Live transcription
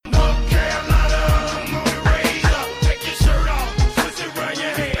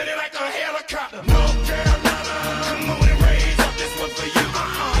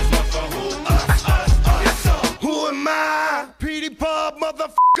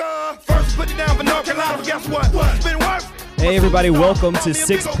First put it down for North Carolina, guess what? It's been work. Hey everybody, welcome to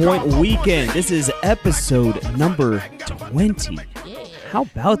 6 Point Weekend. This is episode number 20. How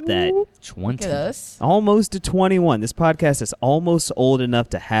about that? 20. Look at us. Almost to 21. This podcast is almost old enough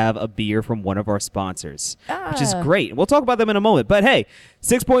to have a beer from one of our sponsors, which is great. We'll talk about them in a moment. But hey,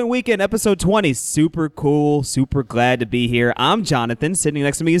 6 Point Weekend, episode 20. Super cool. Super glad to be here. I'm Jonathan. Sitting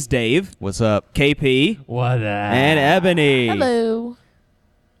next to me is Dave. What's up? KP. What up? And Ebony. Hello.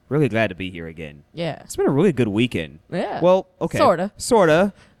 Really glad to be here again. Yeah. It's been a really good weekend. Yeah. Well, okay. Sorta.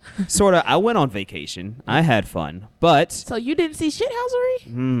 Sorta. I went on vacation. I had fun. But So you didn't see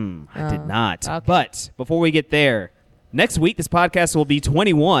Shithousery? I did not. Okay. But before we get there, next week this podcast will be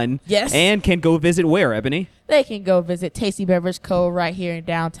 21. Yes. And can go visit where, Ebony? They can go visit Tasty Beverage Co. right here in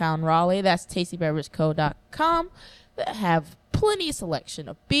downtown Raleigh. That's tastybeverageco.com. They have plenty of selection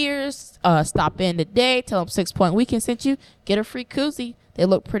of beers. Stop in today. Tell them 6 Point Weekend sent you. Get a free koozie. They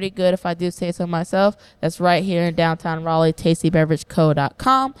look pretty good, if I do say so myself. That's right here in downtown Raleigh,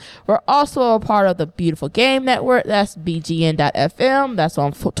 tastybeverageco.com. We're also a part of the Beautiful Game Network. That's bgn.fm. That's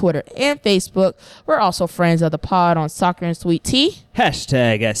on Twitter and Facebook. We're also friends of the pod on Soccer and Sweet Tea.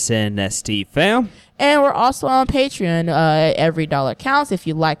 Hashtag SNST fam. And we're also on Patreon. Every dollar counts. If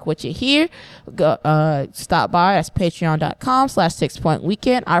you like what you hear, go stop by. That's patreon.com/6 Point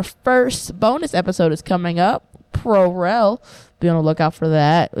Weekend. Our first bonus episode is coming up. Pro-Rel. Be on the lookout for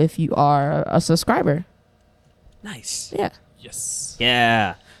that if you are a subscriber. Nice. Yeah. Yes.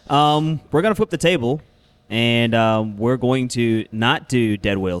 Yeah. We're going to flip the table, and we're going to not do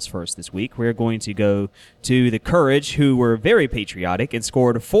Dead Whales first this week. We're going to go to the Courage, who were very patriotic and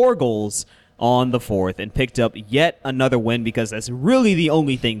scored 4 goals on the 4th and picked up yet another win because that's really the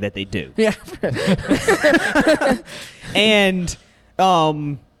only thing that they do. Yeah. And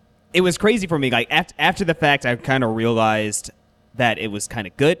it was crazy for me. Like after the fact, I kind of realized that it was kind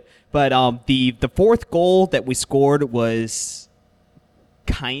of good. But the 4th goal that we scored was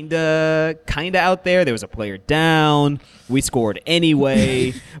kinda out there. There was a player down. We scored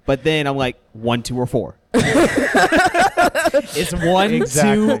anyway. But then I'm like 1, 2, or 4. It's 1,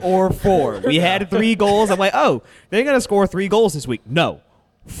 Exactly. 2, or 4. We had 3 goals. I'm like, oh, they're gonna score 3 goals this week. No,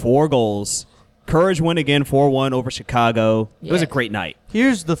 4 goals. Courage win again 4-1 over Chicago. It was a Yes. great night.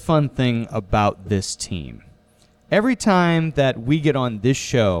 Here's the fun thing about this team. Every time that we get on this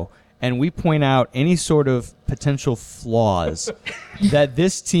show and we point out any sort of potential flaws that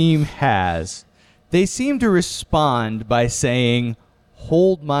this team has, they seem to respond by saying,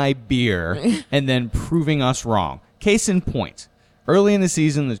 "Hold my beer," and then proving us wrong. Case in point. Early in the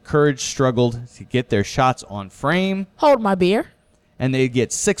season, the Courage struggled to get their shots on frame, Hold my beer. and they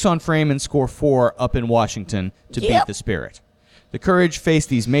get 6 on frame and score 4 up in Washington to beat Yep. the Spirit. The Courage face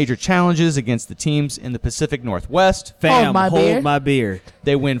these major challenges against the teams in the Pacific Northwest. Fam, my beer. hold my beer.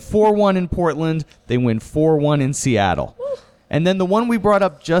 They win 4-1 in Portland. They win 4-1 in Seattle. And then the one we brought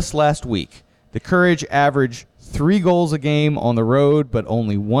up just last week. The Courage average 3 goals a game on the road, but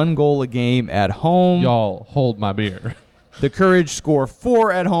only 1 goal a game at home. Y'all hold my beer. The Courage score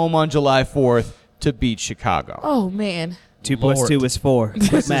 4 at home on July 4th to beat Chicago. Oh, man. 2 plus Lord. 2 is 4.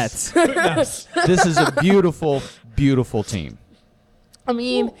 Quick maths. This is a beautiful, beautiful team. I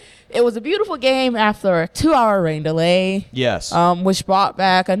mean, it was a beautiful game after a 2-hour rain delay. Yes. Which brought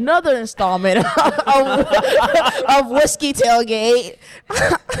back another installment of Whiskey Tailgate.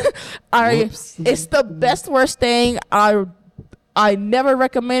 It's the best worst thing. I never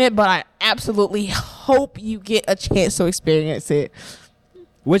recommend it, but I absolutely hope you get a chance to experience it.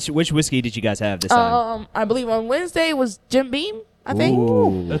 Which whiskey did you guys have this time? I believe on Wednesday was Jim Beam, I think.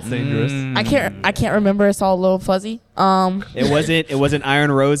 Ooh. That's dangerous. I can't remember. It's all a little fuzzy. It wasn't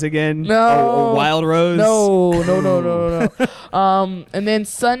Iron Rose again? No. Or Wild Rose? No. And then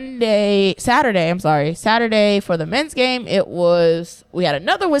Saturday for the men's game, we had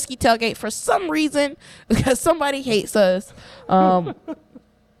another Whiskey Tailgate for some reason because somebody hates us.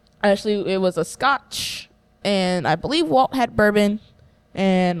 Actually, it was a Scotch, and I believe Walt had bourbon,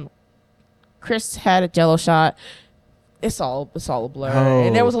 and Chris had a Jello shot. It's all a blur. Oh,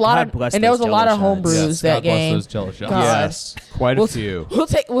 and there was a lot God of bless and there was those a lot of Jell-O home shots. brews that God bless game. those Jello shots. God. Yes, quite a We'll- few.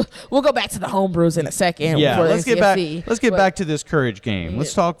 We'll go back to the home brews in a second. Yeah, for let's get back. NCFC. Let's get But- back to this Courage game.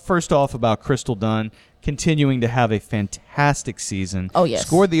 Let's talk first off about Crystal Dunn continuing to have a fantastic season. Oh, yes.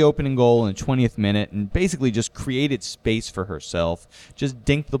 Scored the opening goal in the 20th minute and basically just created space for herself. Just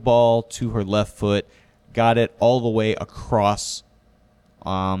dinked the ball to her left foot, got it all the way across,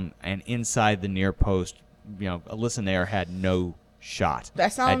 and inside the near post. You know, Alyssa Nair had no shot. That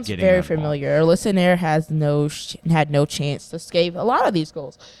at sounds getting very that ball. familiar. Alyssa Nair has had no chance to escape a lot of these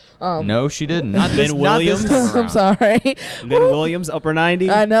goals. No, she didn't. Not this, Ben not this Williams? time I'm around. sorry. Ben Williams, upper 90.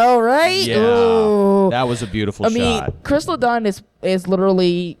 I know, right? Yeah, Ooh. that was a beautiful I mean, shot. Crystal Dunn is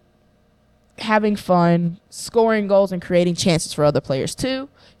literally having fun, scoring goals, and creating chances for other players too.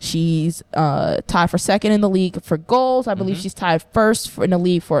 She's tied for second in the league for goals. I believe she's tied first in the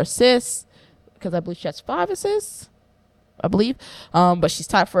league for assists because I believe she has 5 assists. I believe, but she's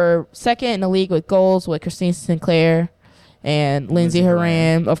tied for second in the league with goals with Christine Sinclair and Lindsay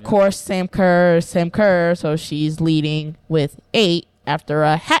Horan. Of course, Sam Kerr. So she's leading with 8 after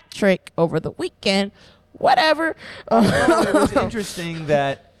a hat trick over the weekend. Whatever. It was interesting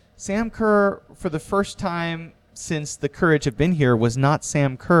that Sam Kerr, for the first time since the Courage have been here, was not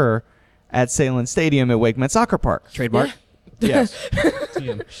Sam Kerr at Salem Stadium at Wake Met Soccer Park. Trademark. Yes.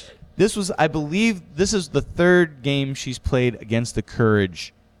 Team. This was, I believe, this is the 3rd game she's played against the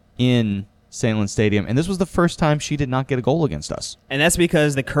Courage in Salem Stadium, and this was the first time she did not get a goal against us. And that's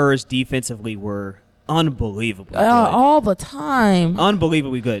because the Courage defensively were unbelievably good. All the time.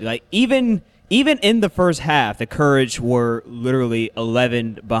 Unbelievably good. Like even in the first half, the Courage were literally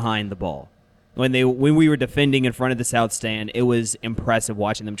 11 behind the ball. When we were defending in front of the South Stand, it was impressive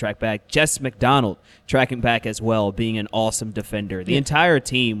watching them track back. Jess McDonald tracking back as well, being an awesome defender. The entire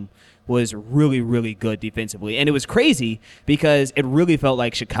team was really, really good defensively. And it was crazy because it really felt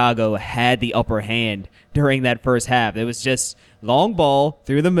like Chicago had the upper hand during that first half. It was just long ball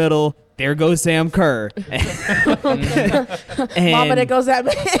through the middle. There goes Sam Kerr. Mama, there goes that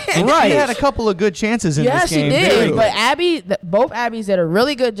man. And she had a couple of good chances in Yeah, this game. she did. too. But both Abbies did a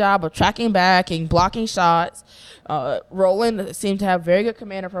really good job of tracking back and blocking shots. Roland seemed to have very good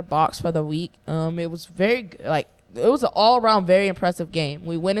command of her box for the week. It was it was an all-around very impressive game.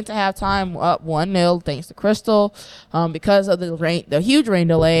 We went into halftime up 1-0 thanks to Crystal. Because of the huge rain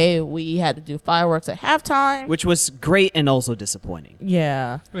delay, we had to do fireworks at halftime. Which was great and also disappointing.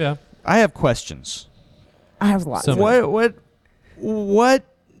 Yeah, Yeah. I have questions. I have lots. So of many. What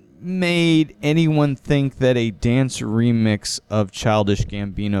made anyone think that a dance remix of Childish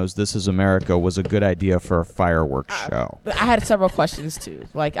Gambino's "This Is America" was a good idea for a fireworks show? I had several questions too.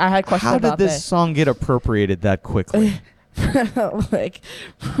 Like I had questions How did about this song get appropriated that quickly? that. Like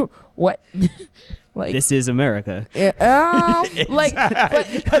what? Like This is America. like That's like,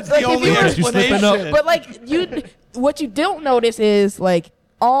 the if only you were- You slipping up. explanation. But like what you don't notice is like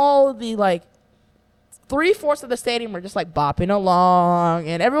all the like 3/4 of the stadium are just like bopping along,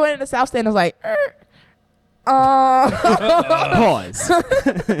 and everyone in the South Stand is like, Pause.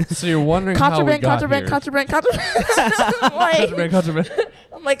 So you're wondering how we contraband. got here. Like, Contraband.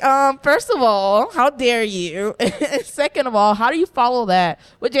 I'm like, first of all, how dare you? Second of all, how do you follow that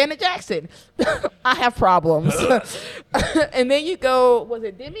with Janet Jackson? I have problems. And then you go, was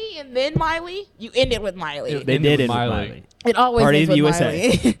it Demi and then Miley? You end it with Miley. They Ended did with it with Miley. Miley. It always Party ends of with the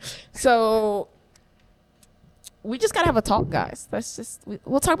Miley. So we just gotta have a talk, guys. That's just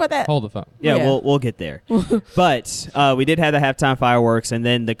we'll talk about that. Hold the phone. Yeah, Yeah. we'll get there. But we did have the halftime fireworks, and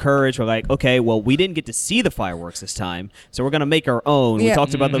then the Courage were like, okay, well, we didn't get to see the fireworks this time, so we're going to make our own. We Yeah.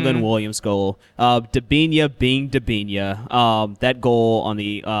 talked about the Lynn Williams goal. Dabinia being Dabinia. That goal on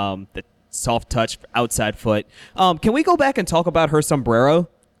the soft touch outside foot. Can we go back and talk about her sombrero?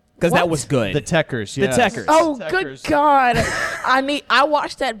 Because that What? was good. The Techers, The yes. Techers. Oh, Techers. good God! I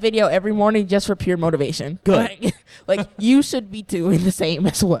watch that video every morning just for pure motivation. Good. Like you should be doing the same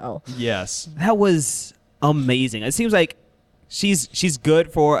as well. Yes. That was amazing. It seems like she's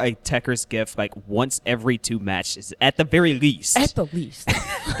good for a Techers gift like once every 2 matches at the very least. At the least.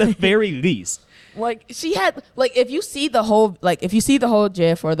 the very least. Like she had like if you see the whole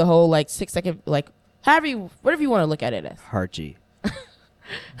GIF or the whole like 6-second like whatever you want to look at it as. Harji.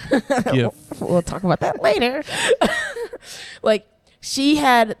 Yeah. We'll talk about that later. Like she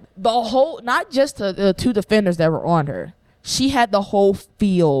had the whole, not just the 2 defenders that were on her. She had the whole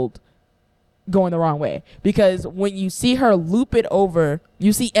field going the wrong way because when you see her loop it over,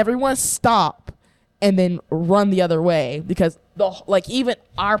 you see everyone stop and then run the other way because even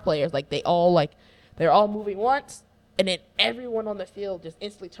our players they're all moving once and then everyone on the field just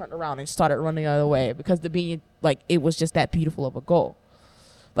instantly turned around and started running the other way because it was just that beautiful of a goal.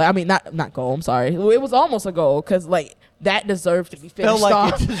 Like I mean, not goal. I'm sorry. It was almost a goal because that deserved to be finished Felt like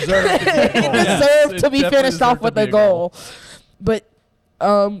off. it deserved to be a goal. It Yes, deserved it to be definitely finished off deserved with to a be a goal. goal.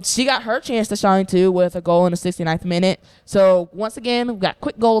 But she got her chance to shine too with a goal in the 69th minute. So once again, we got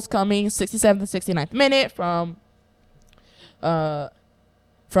quick goals coming. 67th and 69th minute from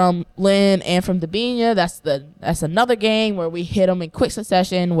Lynn and from Dabinia. That's another game where we hit them in quick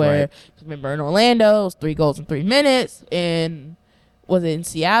succession. Where Right. remember in Orlando, it was 3 goals in 3 minutes, and was it in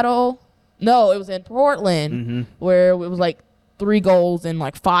Seattle? No, it was in Portland, where it was like 3 goals in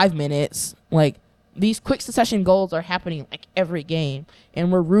like 5 minutes. Like, these quick succession goals are happening like every game,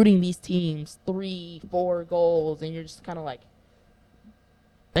 and we're rooting these teams 3-4 goals, and you're just kind of like,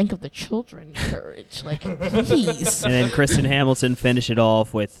 think of the children, courage, like, please. And then Kristen Hamilton finished it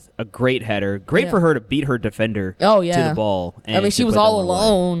off with a great header. Great for her to beat her defender to the ball. I mean, she was all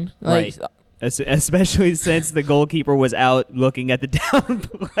alone. Like, right. Especially since the goalkeeper was out looking at the down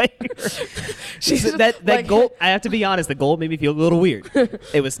player. that goal, I have to be honest, the goal made me feel a little weird.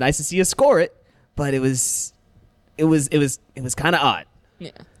 It was nice to see us score it, but it was kind of odd.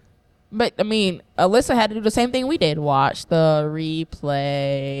 Yeah. But, I mean, Alyssa had to do the same thing we did. Watch the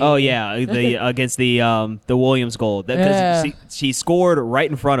replay. Oh, yeah, against the Williams goal. Because she scored right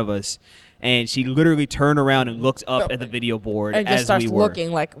in front of us, and she literally turned around and looked up at the video board and just starts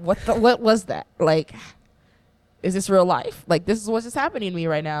looking like, what was that? Like, is this real life? Like, this is what's just happening to me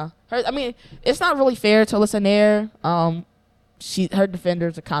right now. I mean, it's not really fair to Alyssa Nair. Her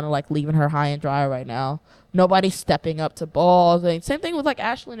defenders are kind of like leaving her high and dry right now. Nobody's stepping up to balls. And same thing with like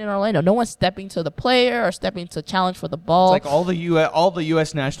Ashlyn in Orlando. No one's stepping to the player or stepping to challenge for the ball. It's like all the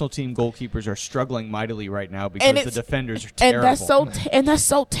U.S. national team goalkeepers are struggling mightily right now because the defenders are terrible. And that's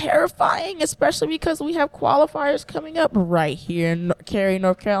so terrifying, especially because we have qualifiers coming up right here in Cary,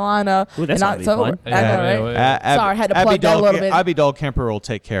 North Carolina. Ooh, that's in October. fun. I know, right? Sorry, I had to plug that a little bit. Abby Dahlkemper will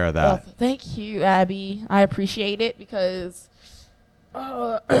take care of that. Thank you, Abby. I appreciate it because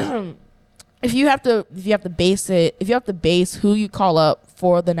if you have to base who you call up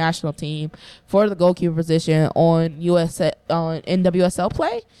for the national team for the goalkeeper position on NWSL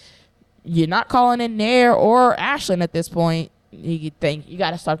play, you're not calling in Nair or Ashlyn at this point. You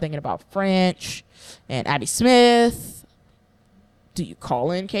got to start thinking about French and Abby Smith. Do you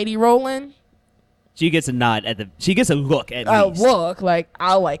call in Katie Rowland? She gets a nod she gets a look at least. Look, like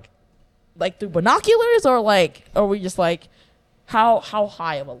I'll like through binoculars, or like, are we just like, how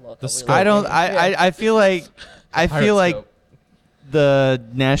high of a look? I feel like the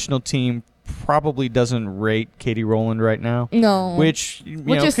national team probably doesn't rate Katie Rowland right now. No, which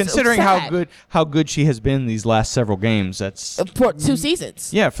is considering how good she has been these last several games. That's for 2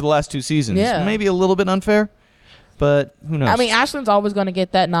 seasons. Yeah, for the last 2 seasons. Yeah, maybe a little bit unfair, but who knows? I mean, Ashlyn's always going to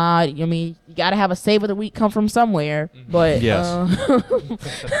get that nod. I mean, you got to have a save of the week come from somewhere. But yes,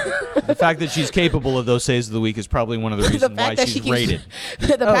 the fact that she's capable of those saves of the week is probably one of the reasons why she's rated.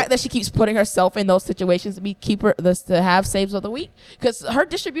 The fact that she keeps putting herself in those situations to have saves of the week, because her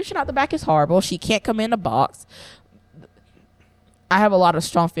distribution out the back is horrible. She can't come in the box. I have a lot of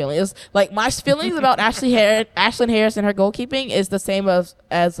strong feelings. Like, my feelings about Ashlyn Harris and her goalkeeping is the same as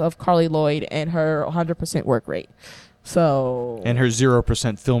of Carly Lloyd and her 100% work rate. So, and her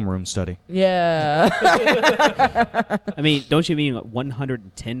 0% film room study. Yeah. I mean, don't you mean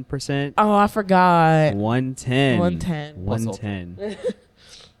 110%? Oh, I forgot. 110.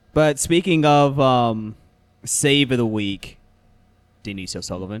 But speaking of save of the week, Denise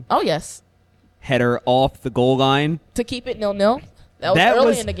O'Sullivan. Oh, yes. Header off the goal line to keep it 0-0. That was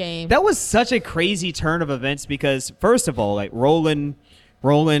early in the game. That was such a crazy turn of events because, first of all, like Rowland,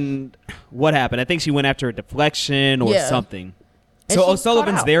 what happened? I think she went after a deflection or something. And so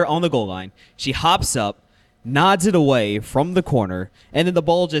O'Sullivan's there on the goal line. She hops up, nods it away from the corner, and then the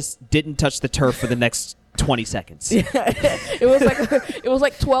ball just didn't touch the turf for the next 20 seconds. Yeah. it was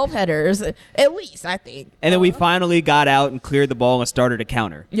like 12 headers at least, I think. And then we finally got out and cleared the ball and started a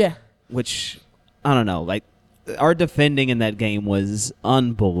counter. Yeah. Which, I don't know, like, our defending in that game was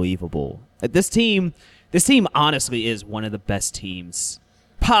unbelievable. This team honestly is one of the best teams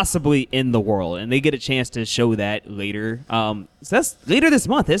possibly in the world, and they get a chance to show that later. So that's later this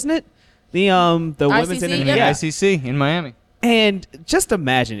month, isn't it? The women's ICC in Miami. And just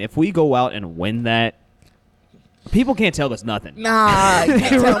imagine if we go out and win that, people can't tell us nothing. Nah, you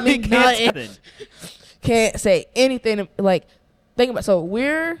can't tell me nothing. Can't say anything. Like, think about, so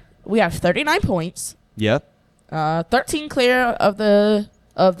we have 39 points. Yep. 13 clear of the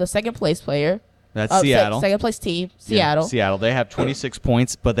second place player. That's Seattle. Second place team, Seattle. Yeah, Seattle. They have 26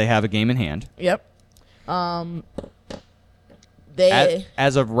 points, but they have a game in hand. Yep. As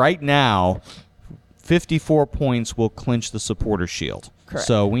of right now, 54 points will clinch the Supporter Shield. Correct.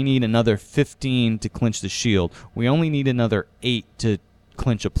 So we need another 15 to clinch the Shield. We only need another 8 to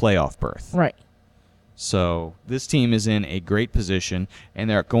clinch a playoff berth. Right. So this team is in a great position, and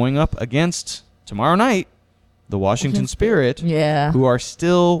they're going up against, tomorrow night, the Washington Spirit, who are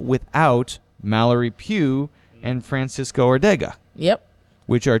still without Mallory Pugh and Francisco Ortega. Yep.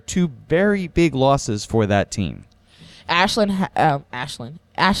 Which are 2 very big losses for that team. Ashley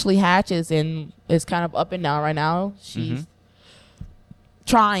Hatch is kind of up and down right now.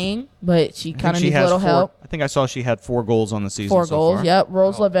 trying, but she I think kind of she needs a has little help. I think I saw she had 4 goals on the season 4 so goals. far. Yep.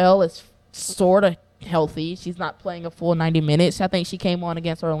 Rose Lavelle is sort of healthy. She's not playing a full 90 minutes. I think she came on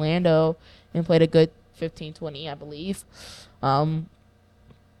against Orlando and played a good 15-20, I believe.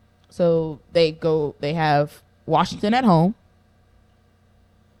 So they have Washington at home.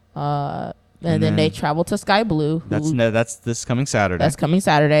 And then they travel to Sky Blue. That's this coming Saturday. That's coming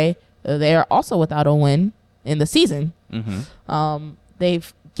Saturday. They are also without a win in the season. Mm-hmm.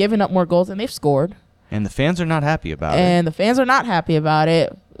 They've given up more goals than they've scored. And the fans are not happy about it. And the fans are not happy about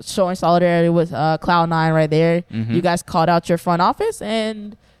it. Showing solidarity with Cloud9 right there. Mhm. You guys called out your front office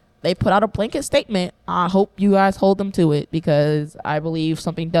and they put out a blanket statement. I hope you guys hold them to it because I believe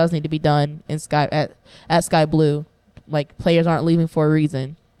something does need to be done in at Sky Blue. Like, players aren't leaving for a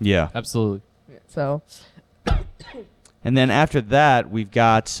reason. Yeah. Absolutely. So And then after that, we've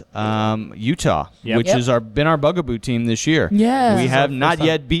got Utah, Yep. which Yep. has been our bugaboo team this year. yeah, We have our not first time.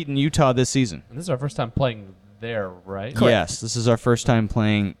 yet beaten Utah this season. And this is our first time playing there, right? Yes, this is our first time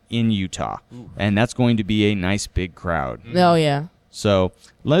playing in Utah, and that's going to be a nice big crowd. Oh yeah. So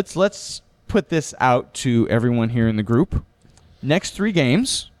let's put this out to everyone here in the group. Next 3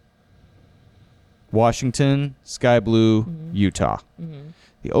 games: Washington, Sky Blue, Utah.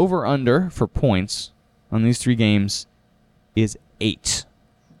 The over/under for points on these 3 games is 8.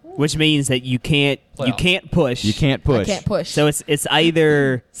 Which means that you can't push. You can't push. I can't push. So it's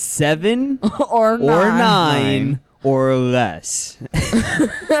either 7 or or 9. 9 or less.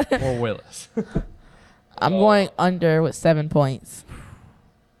 Or Willis. I'm going under with 7 points.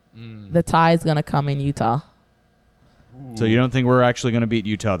 The tie is gonna come in Utah. So you don't think we're actually going to beat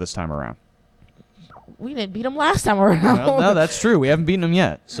Utah this time around? We didn't beat them last time around. Well, no, that's true. We haven't beaten them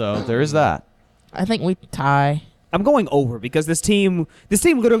yet, so there is that. I think we tie. I'm going over because this team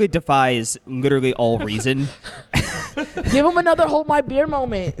literally defies literally all reason. Give them another hold my beer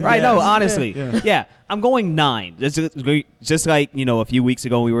moment. Right? Yes. No, honestly, yeah. I'm going 9. Just like a few weeks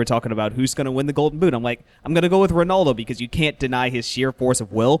ago we were talking about who's going to win the Golden Boot. I'm like, I'm going to go with Ronaldo because you can't deny his sheer force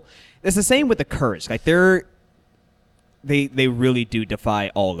of will. It's the same with the Courage. Like they really do defy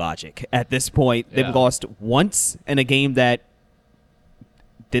all logic at this point. Yeah. They've lost once in a game that.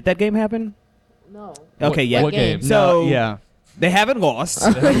 Did that game happen? No. Okay, yeah. What game? So No, yeah, they haven't lost.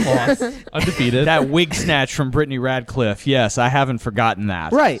 They haven't lost. Undefeated. that wig snatch from Brittany Radcliffe. Yes, I haven't forgotten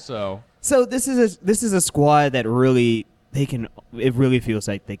that. Right. So So this is a squad that really it really feels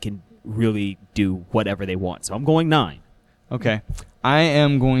like they can really do whatever they want. So I'm going 9. okay, I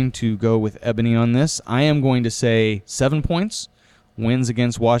am going to go with Ebony on this. I am going to say 7 points, wins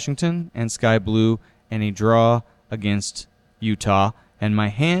against Washington and Sky Blue, and a draw against Utah. And my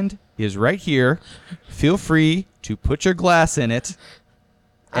hand is right here. Feel free to put your glass in it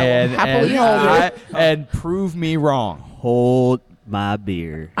I will happily hold it. and prove me wrong. Hold my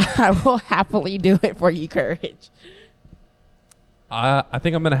beer. I will happily do it for you, Courage. I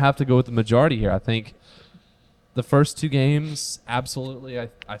think I'm going to have to go with the majority here. I think the first 2 games, absolutely,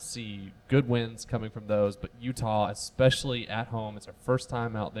 I see good wins coming from those. But Utah, especially at home, it's our first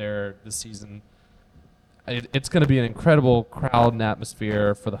time out there this season. It's going to be an incredible crowd and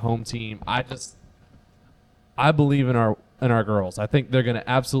atmosphere for the home team. I believe in our girls. I think they're going to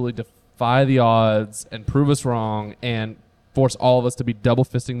absolutely defy the odds and prove us wrong and force all of us to be double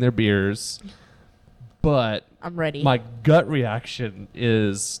fisting their beers. But I'm ready. my gut reaction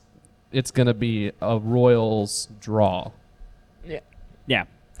is it's going to be a Royals draw. Yeah,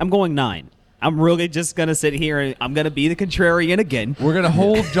 I'm going 9. I'm really just gonna sit here and I'm gonna be the contrarian again. We're going to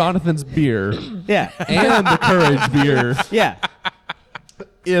hold Jonathan's beer Yeah, and the Courage beer yeah.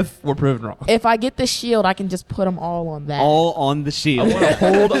 if we're proven wrong. If I get the shield, I can just put them all on that. All on the I shield. want to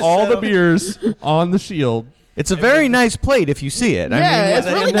hold all the beers on the shield. It's a very nice plate if you see it. Yeah, it's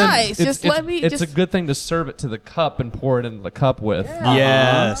And really then nice. Just let me. It's just a good thing to serve it to the cup and pour it into the cup with.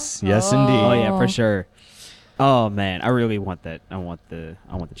 Yes, yes, indeed. Oh yeah, for sure. Oh man, I really want that. I want the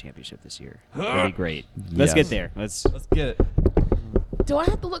championship this year. It'll be great. Let's Yes. get there. Let's Let's get it. Do I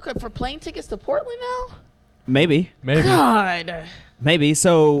have to look for plane tickets to Portland now? maybe. God.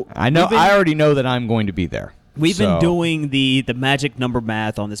 So I know. we've been- I already know that I'm going to be there. We've been So- doing the magic number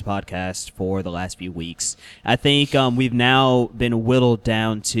math on this podcast for the last few weeks. I think we've now been whittled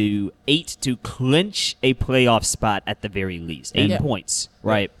down to 8 to clinch a playoff spot at the very least. 8 Yeah. points,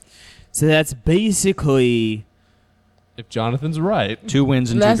 right? So that's basically If Jonathan's right. 2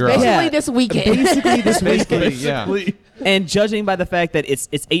 wins and 2 That's draws. basically Yeah. this weekend. basically this weekend. yeah. And judging by the fact that it's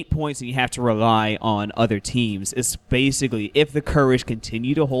 8 points and you have to rely on other teams, it's basically if the Courage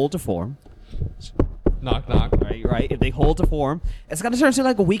continue to hold to form, Knock knock. Right. If they hold to form, it's gonna turn into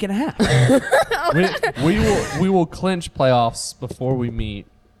like a week and a half. we will clinch playoffs before we meet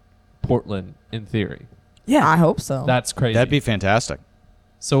Portland in theory. Yeah. I hope so. That's crazy. That'd be fantastic.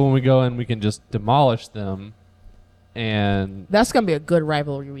 So when we go in, we can just demolish them, and That's gonna be a good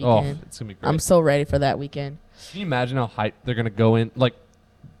rivalry weekend. it's gonna be great. I'm so ready for that weekend. Can you imagine how hyped they're gonna go in, like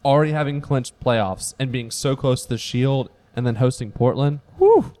already having clinched playoffs and being so close to the Shield, and then hosting Portland?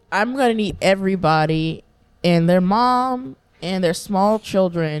 Whew. I'm gonna need everybody and their mom and their small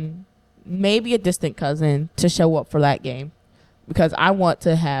children, maybe a distant cousin, to show up for that game, because I want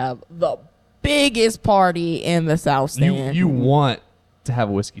to have the biggest party in the South Stand. You want to have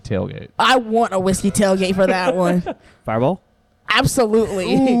a whiskey tailgate? I want a whiskey tailgate for that one. Fireball.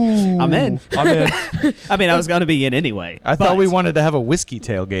 Absolutely. I'm in. I'm in. I mean, I was gonna be in anyway. I thought but- we wanted to have a whiskey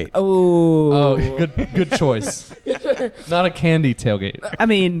tailgate. Oh. Good choice. Not a candy tailgate. I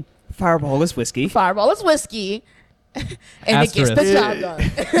mean, Fireball is whiskey. Fireball is whiskey. And it gets the job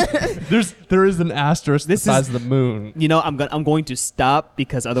done. There is an asterisk the This size is- of the moon. You know, I'm going to stop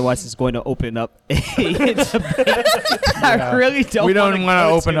because otherwise it's going to open up a debate. I really don't. We don't want want to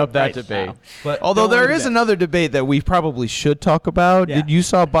go open to up it that right debate. now. But Although Don't there wanna is do that. another debate that we probably should talk about. Yeah. Did you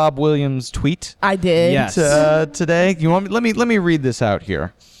saw Bob Williams' tweet I did. Yes. today? You want me, let me read this out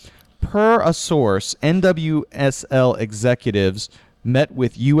here. Per a source, NWSL executives met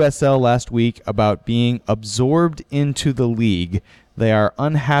with USL last week about being absorbed into the league. They are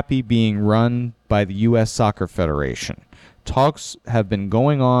unhappy being run by the U.S. Soccer Federation. Talks have been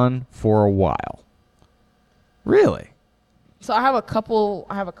going on for a while. Really? So I have a couple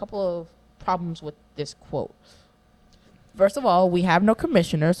of problems with this quote. First of all, we have no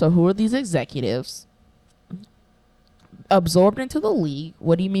commissioner, so who are these executives? Absorbed into the league.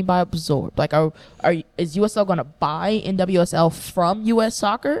 What do you mean by absorbed? Like, is USL going to buy NWSL from US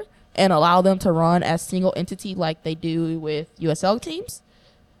Soccer and allow them to run as single entity like they do with USL teams?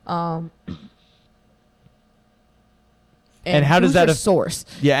 And how does who's that your aff- source?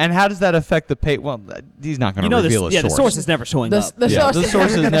 Yeah, and how does that affect the pay? Well, he's not going You to know, reveal the his source. source is never showing up. The Yeah, source the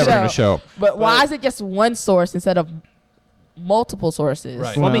source is never going to show. But why is it just one source instead of multiple sources?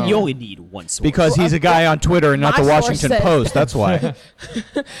 Right. Well, I mean, Well, you only need one source. Because he's a guy on Twitter and not My the source Washington said- Post. That's why.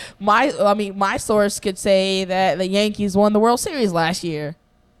 My source could say that the Yankees won the World Series last year.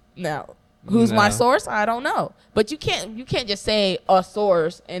 Now, who's my No. source? I don't know. But you can't just say a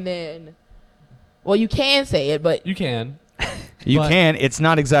source and then, well, you can say it, but You can. You But- can. It's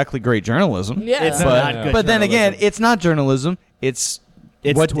not exactly great journalism. yeah, It's But, not good but then again, journalism. it's not journalism. It's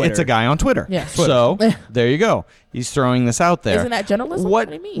Twitter. It's a guy on Twitter. Yeah. So there you go. He's throwing this out there. Isn't that journalism? What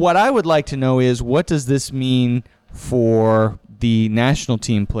do you mean? What I would like to know is, what does this mean for the national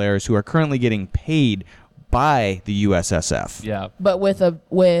team players who are currently getting paid by the USSF? Yeah. But with a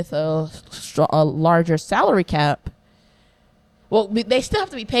larger salary cap. Well, they still have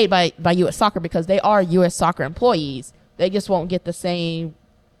to be paid by U.S. Soccer because they are U.S. Soccer employees. They just won't get the same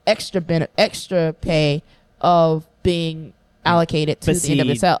extra pay of being allocated to But the see,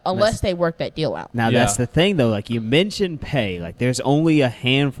 NWSL unless that's- they work that deal out. Now Yeah. that's the thing, though. Like you mentioned, pay. Like there's only a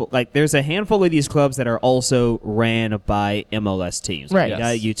handful. Like there's a handful of these clubs that are also ran by MLS teams. Right. You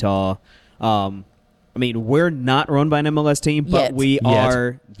got Yes. Utah. I mean, we're not run by an MLS team, but Yet. we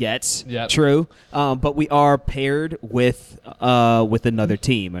are yet. Yep. True. But we are paired with another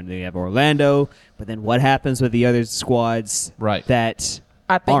team, and we have Orlando. But then what happens with the other squads? Right. That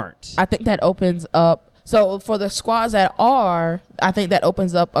I think aren't. I think that opens up. So for the squads that are, I think that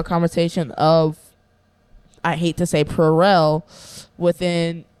opens up a conversation of, I hate to say Prorel,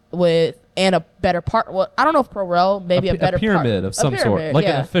 and a better part. Well, I don't know if Prorel, maybe a better pyramid part- of some a sort, pyramid, like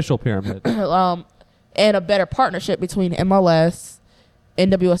yeah. an official pyramid. And a better partnership between MLS,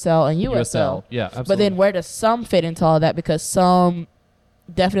 NWSL, and USL. Yeah, absolutely. But then where does some fit into all that? Because some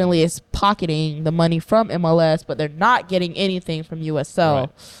definitely is pocketing the money from MLS, but they're not getting anything from USL. Right.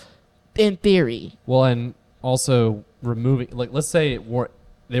 In theory, Well, and also removing, like, let's say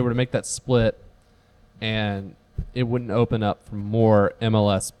they were to make that split, and it wouldn't open up for more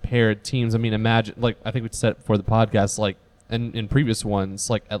MLS paired teams. I mean, imagine, like, I think we said it before the podcast, like, in previous ones,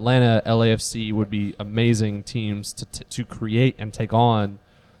 like Atlanta, LAFC would be amazing teams to create and take on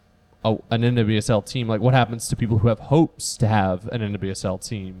an NWSL team. Like, what happens to people who have hopes to have an NWSL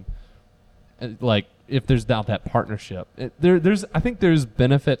team? Like, if there's not that partnership, I think there's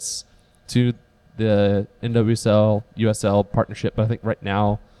benefits to the NWSL USL partnership, but I think right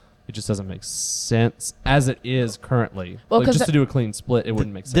now it just doesn't make sense as it is currently. Well, Like, 'cause just to do a clean split, it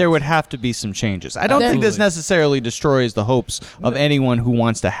wouldn't make sense. There would have to be some changes. I don't think this Absolutely. necessarily destroys the hopes of anyone who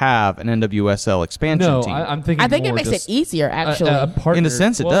wants to have an NWSL expansion no, team. I'm thinking. I think it more makes just it easier, actually. a partner- In a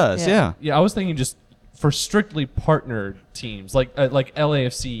sense, it well, does. yeah. Yeah. Yeah, I was thinking just for strictly partnered teams like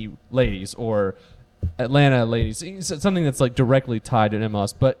LAFC ladies or Atlanta ladies, something that's like directly tied to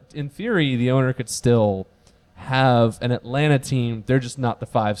MLS. But in theory, the owner could still have an Atlanta team. They're just not the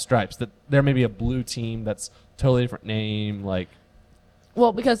Five Stripes. That there may be a blue team that's totally different name. Like,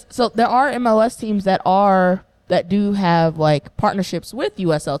 Well, because so there are MLS teams that do have like partnerships with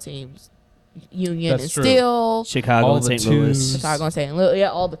USL teams, Union That's and true. Steel, Chicago All and the St. Louis. twos. Chicago and St. Louis,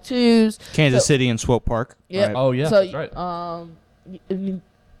 all the twos. Kansas So- City and Swope Park. Yeah. Right. oh yeah, So that's right.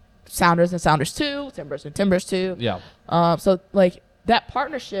 Sounders and Sounders 2, Timbers and Timbers 2. Yeah, So like that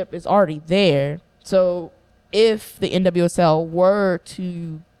partnership is already there. So if the NWSL were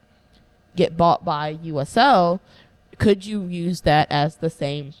to get bought by USL, could you use that as the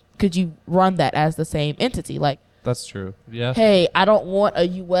same? Could you run that as the same entity? Like, that's true. Yeah, hey, I don't want a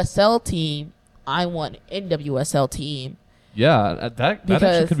USL team. I want an NWSL team, yeah. That actually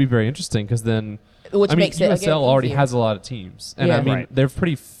Because- could be very interesting because then which I mean, makes it USL again, already easier. has a lot of teams, and Yeah. I mean Right. they're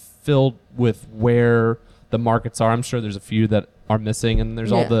pretty filled with where the markets are. I'm sure there's a few that are missing, and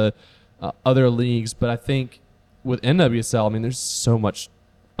there's all Yeah. the other leagues. But I think with NWSL, I mean, there's so much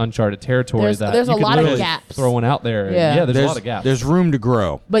uncharted territory There's that a you could lot of literally gaps. throw one out there. Yeah. There's a lot of gaps. There's room to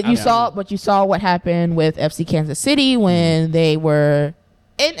grow. But you Absolutely. saw what happened with FC Kansas City when they were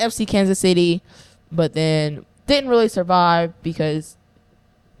in FC Kansas City, but then didn't really survive because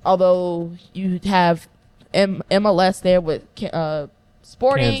although you have MLS there with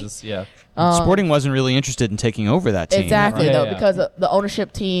Sporting, Kansas, yeah. Sporting wasn't really interested in taking over that team. exactly Right. though Yeah. because the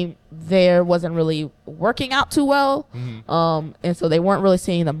ownership team there wasn't really working out too well, and so they weren't really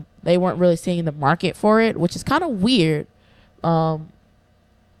seeing the market for it, which is kind of weird.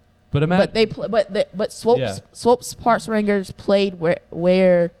 But imagine, But they but Swope's Yeah. Swope's Parks Rangers played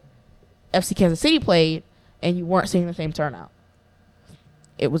where FC Kansas City played, and you weren't seeing the same turnout.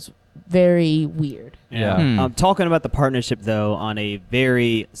 It was very weird. yeah. Talking about the partnership, though, on a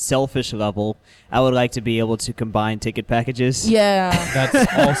very selfish level, I would like to be able to combine ticket packages. Yeah.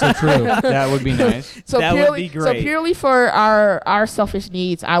 That's also true. That would be nice. So That would purely, be great. So purely for our selfish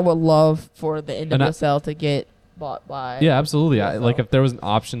needs, I would love for the NWSL to get bought by. Yeah, absolutely. USL. Like if there was an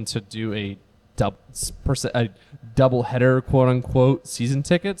option to do a double header, quote unquote, season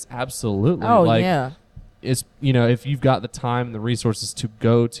tickets, absolutely. Oh like, yeah. It's if you've got the time and the resources to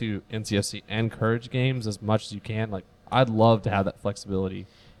go to NCFC and Courage games as much as you can, like I'd love to have that flexibility.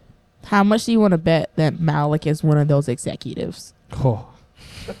 How much do you want to bet that Malik is one of those executives? Oh.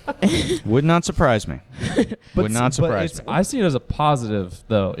 Would not surprise me. Would not surprise me. I see it as a positive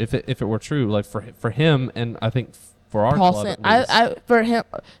though, if it were true, like for him and I think for our club. Paulson, at least. I for him,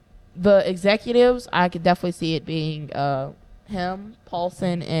 the executives, I could definitely see it being him,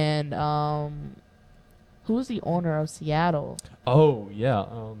 Paulson, and who's the owner of Seattle? Oh yeah, I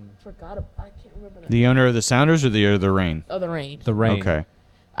can't remember The owner of the Sounders or the Rain? other Rain. the Rain. Okay.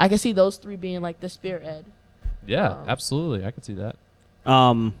 I can see those three being like the spearhead. Yeah, absolutely, I could see that.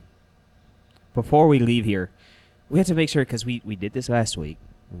 Before we leave here, we have to make sure, because we did this last week,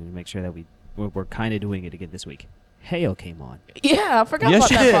 we need to make sure that we're kind of doing it again this week. Hale came on. Yeah, I forgot Yes, about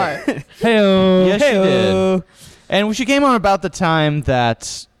she that did. part. Hey, Yes, she did. And she came on about the time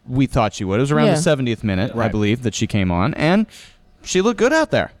that we thought she would. It was around Yeah. the 70th minute, I Right. believe, that she came on, and she looked good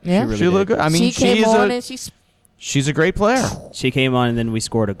out there. Yeah. She looked good. I mean, she came she's on a and she's a great player. She came on, and then we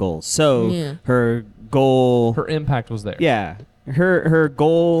scored a goal. So Yeah. her goal, her impact was there. yeah, her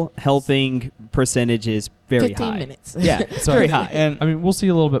goal helping percentage is very 15 high. minutes. Yeah, it's very high. And I mean, we'll see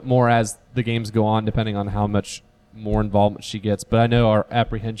a little bit more as the games go on, depending on how much more involvement she gets. But I know our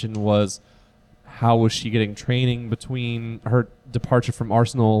apprehension was, how was she getting training between her departure from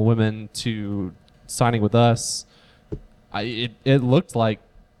Arsenal women to signing with us? It looked like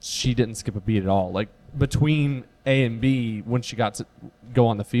she didn't skip a beat at all. Like between A and B, when she got to go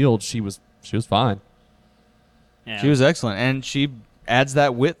on the field, she was fine. Yeah. she was excellent, and she adds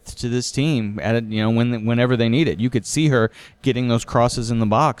that width to this team. Whenever they need it, you could see her getting those crosses in the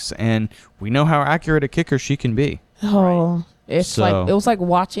box, and we know how accurate a kicker she can be. Oh, it's So- it was like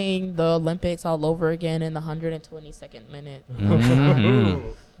watching the Olympics all over again in the 122nd minute.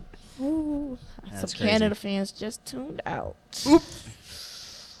 Mhm. Ooh, That's some crazy. Canada fans just tuned out.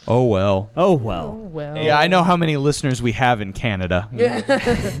 Oh well. Oh Oh well. well. Yeah, I know how many listeners we have in Canada.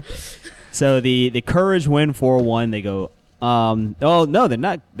 So the Courage win 4-1. They go. Oh no, they're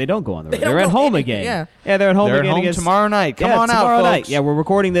not. They don't go on the road. They're don't at go home any- again. yeah. they're at home They're at again home against tomorrow night. Come yeah, on out, tomorrow folks. night. Yeah, we're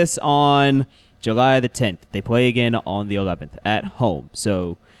recording this on July the 10th. They play again on the 11th at home.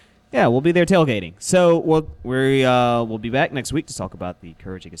 So, yeah, we'll be there tailgating. So we'll be back next week to talk about the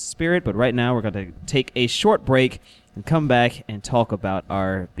Courage Against Spirit. But right now we're going to take a short break and come back and talk about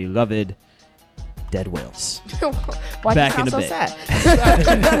our beloved Dead Whales. Why Back do you in sound a so bit. sad?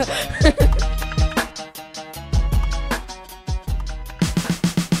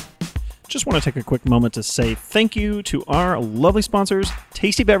 Just want to take a quick moment to say thank you to our lovely sponsors,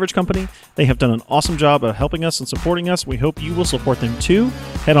 Tasty Beverage Company. They have done an awesome job of helping us and supporting us. We hope you will support them too.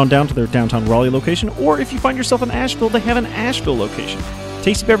 Head on down to their downtown Raleigh location, or if you find yourself in Asheville, they have an Asheville location.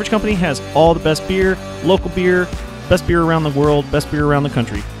 Tasty Beverage Company has all the best beer, local beer, best beer around the world, best beer around the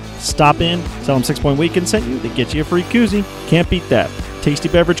country. Stop in, tell them 6 Point Weekend sent you, they get you a free koozie. Can't beat that. Tasty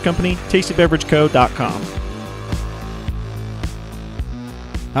Beverage Company, tastybeverageco.com.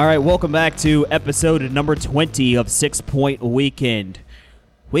 All right, welcome back to episode number 20 of 6 Point Weekend.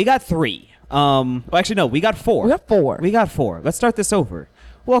 We got 3. Well, actually, no, we got 4. We got 4. We got 4. Let's start this over.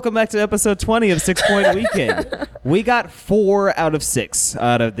 Welcome back to episode 20 of 6 Point Weekend. We got 4 out of 6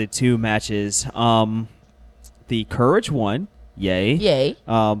 out of the 2 matches. The Courage won. Yay. Yay.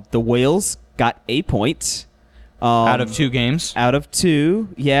 The Whales got a point. Out of 2 games. Out of 2,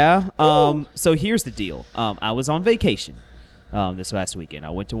 yeah. So here's the deal. I was on vacation this last weekend. I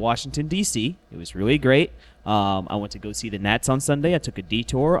went to Washington, D.C. It was really great. I went to go see the Nats on Sunday. I took a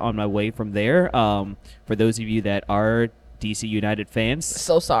detour on my way from there. For those of you that are D.C. United fans.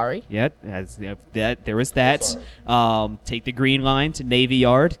 So sorry. Yeah, there was that. Take the Green Line to Navy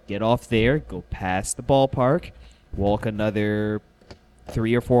Yard. Get off there. Go past the ballpark. Walk another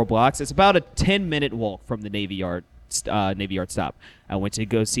 3 or 4 blocks. It's about a 10-minute walk from the Navy Yard stop. I went to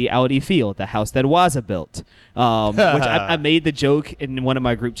go see Audi Field, the house that Waza built, which I made the joke in one of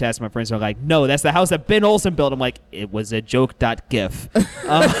my group chats. My friends are like, no, that's the house that Ben Olsen built. I'm like, it was a joke.gif.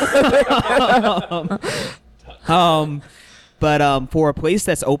 But for a place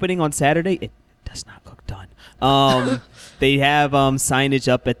that's opening on Saturday, it does not look done. They have signage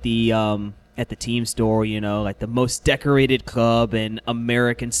up at the team store, you know, like the most decorated club in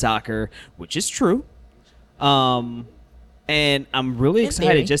American soccer, which is true. And I'm really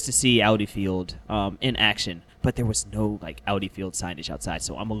excited theory. just to see Audi Field in action. But there was no like Audi Field signage outside,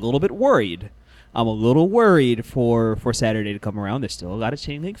 so I'm a little bit worried. I'm a little worried for Saturday to come around. There's still a lot of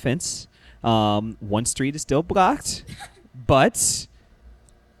chain link fence. One street is still blocked, but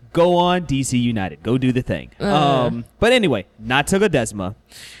go on, DC United. Go do the thing. But anyway, not to Ledesma.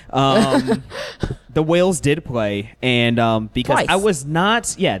 The Whales did play, and because Twice. I was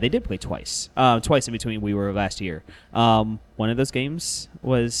not, yeah, they did play twice. Twice in between we were last year. One of those games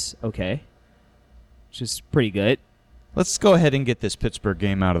was okay, which is pretty good. Let's go ahead and get this Pittsburgh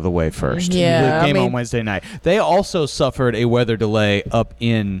game out of the way first. Yeah, the game I mean- on Wednesday night. They also suffered a weather delay up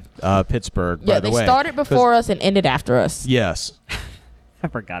in Pittsburgh, Yeah, by the they way. started before us and ended after us. Yes. I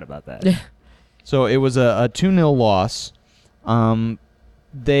forgot about that. So it was a 2-0 loss.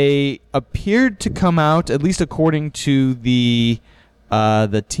 They appeared to come out, at least according to the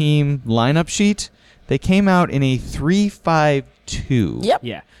team lineup sheet, they came out in a 3-5-2. Yep.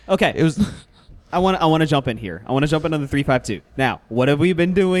 Yeah. Okay. It was I want to jump in here. I want to jump in on the 3-5-2. Now, what have we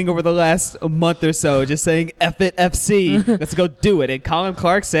been doing over the last month or so? Just saying F it, FC. Let's go do it. And Colin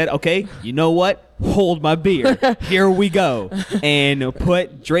Clark said, okay, you know what? Hold my beer. Here we go. And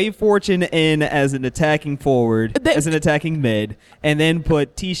put Dre Fortune in as an attacking forward, as an attacking mid, and then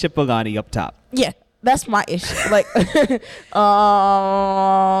put T. Shipolani up top. Yeah, that's my issue. Like,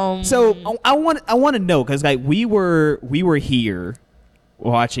 So I want to know, because like we were here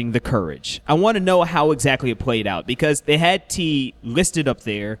watching the Courage. I want to know how exactly it played out, because they had T listed up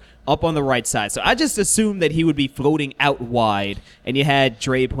there, up on the right side. So I just assumed that he would be floating out wide, and you had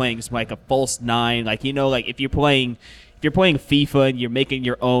Dre playing just like a false 9. Like, you know, like if you're playing FIFA and you're making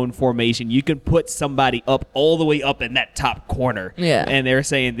your own formation, you can put somebody up all the way up in that top corner. Yeah. And they're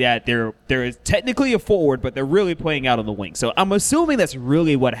saying that there is technically a forward, but they're really playing out on the wing. So I'm assuming that's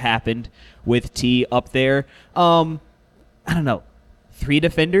really what happened with T up there. I don't know. 3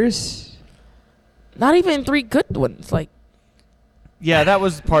 defenders? not even 3 good ones. Like, Yeah, that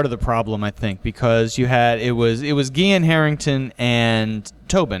was part of the problem, I think, because you had it was Gian, Harrington, and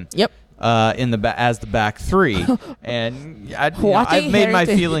Tobin. yep. In the as the back 3, and I've Watching made my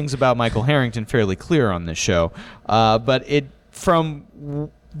Harrington- feelings about Michael Harrington fairly clear on this show. But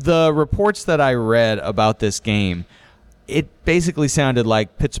from the reports that I read about this game, it basically sounded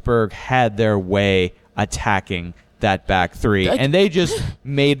like Pittsburgh had their way attacking that back 3, and they just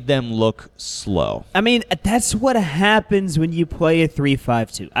made them look slow. I mean, that's what happens when you play a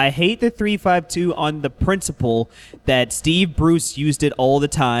 3-5-2. I hate the 3-5-2 on the principle that Steve Bruce used it all the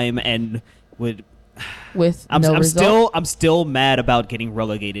time and would. With I'm result. still mad about getting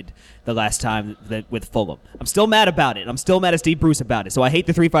relegated the last time with Fulham. I'm still mad about it. I'm still mad at Steve Bruce about it. So I hate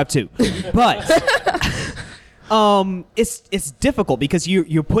the 3-5-2. But it's difficult because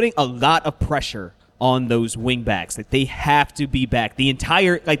you're putting a lot of pressure on those wing backs. Like they have to be back. The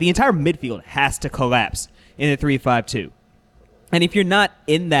entire midfield has to collapse in the 3-5-2. And if you're not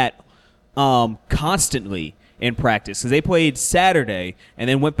in that constantly in practice, because they played Saturday and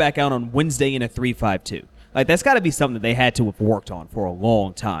then went back out on Wednesday in a 3-5-2. Like that's got to be something that they had to have worked on for a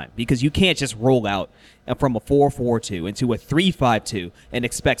long time, because you can't just roll out from a 4-4-2 into a 3-5-2 and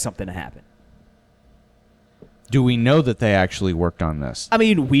expect something to happen. Do we know that they actually worked on this? I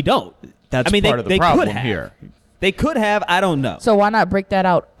mean, we don't. That's I mean, part of the they problem could have. here. They could have. I don't know. So why not break that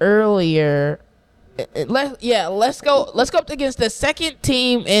out earlier? Let's go up against the second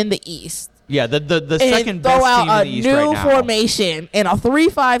team in the East. Yeah, the And second throw best out team in a the East new right now. formation in a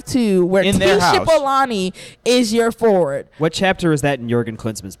 3-5-2 where In their Tisha house. Polani is your forward. What chapter is that in Jurgen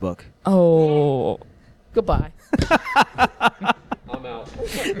Klinsmann's book? Oh, goodbye. I'm out.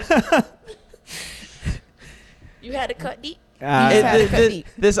 You had to cut deep. had to cut deep.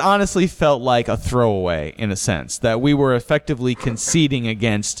 This honestly felt like a throwaway in a sense, that we were effectively conceding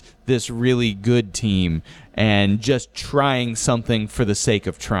against this really good team and just trying something for the sake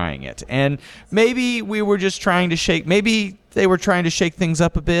of trying it. And maybe we were just trying to maybe they were trying to shake things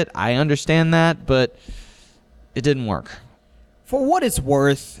up a bit. I understand that, but it didn't work. For what it's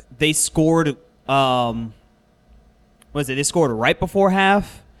worth, they scored. They scored right before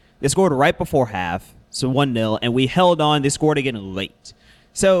half. They scored right before half, so 1-0, and we held on. They scored again late.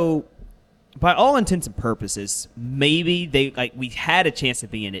 So, by all intents and purposes, maybe we had a chance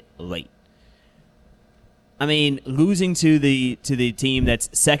of being it late. I mean, losing to the team that's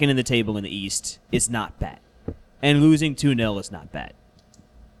second in the table in the East is not bad, and losing 2-0 is not bad.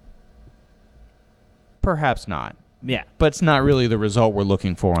 Perhaps not. Yeah. But it's not really the result we're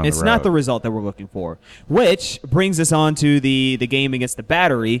looking for on the road. It's not the result that we're looking for, which brings us on to the game against the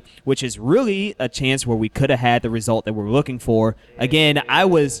Battery, which is really a chance where we could have had the result that we're looking for. Again, I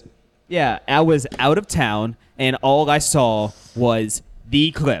was out of town, and all I saw was the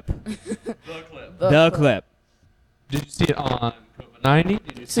clip. The clip. Did you see it on Code 90?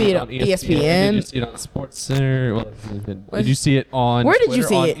 Did you See it on ESPN? Did you see it on Sports Center? Well, did you see it on Where did you Twitter,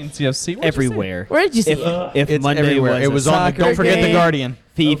 see on it? NCFC? Where'd you see it? Everywhere. Where did you see it? If It's Monday everywhere. was It was a on. soccer Don't forget the game, Guardian.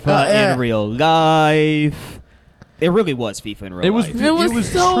 FIFA yeah. in real life. It really was FIFA in real It was life. It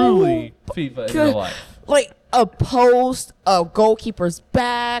was so truly FIFA in real life. Like a post, a goalkeeper's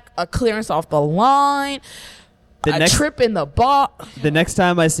back, a clearance off the line, a trip in the box. The next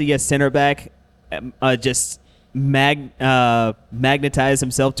time I see a center back just magnetize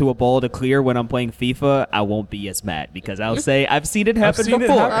himself to a ball to clear when I'm playing FIFA, I won't be as mad, because I'll say I've seen it happen seen it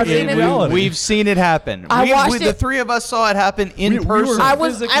before. happen I've seen it happen. We've seen it happen. I watched The it- three of us saw it happen in person. I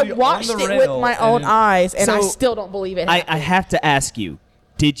physically watched on the it with rail my own and- eyes, and I So, still don't believe it I happened. have to ask you,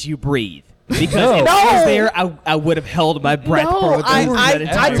 did you breathe? Because No. if I was No. there, I would have held my breath for a I good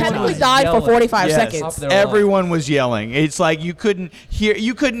minute. I Everyone technically was died for yelling. 45 Yes. Top seconds. of their lungs. Everyone was yelling. It's like you couldn't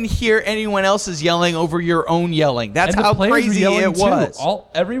hear anyone else's yelling over your own yelling. That's And the how players were crazy yelling it too. was.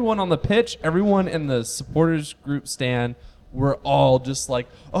 Everyone on the pitch, everyone in the supporters group stand were all just like,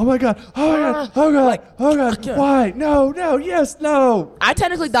 "Oh my god! Oh my god! Oh god! Oh god! Why? No! No! Yes! No!" I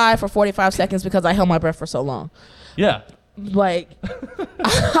technically died for 45 seconds because I held my breath for so long. Yeah. Like,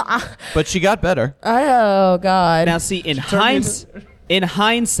 But she got better. oh god. Now, see, in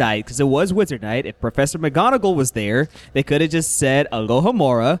hindsight, because it was Wizard Night, if Professor McGonagall was there, they could have just said Aloha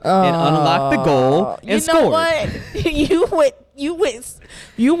Mora and unlocked the goal and you scored. know what?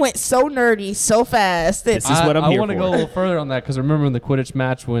 You went so nerdy so fast. This is what I'm I here want to for. go a little further on that, because remember in the Quidditch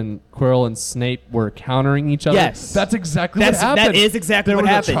match when Quirrell and Snape were countering each other? Yes. That's exactly what happened. That is exactly There what was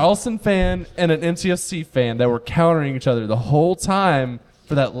happened. a Charleston fan and an NCFC fan that were countering each other the whole time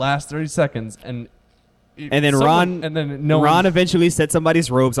for that last 30 seconds. And then Ron one eventually set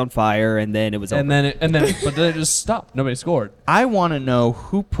somebody's robes on fire, and then it was over. but then it just stopped. Nobody scored. I want to know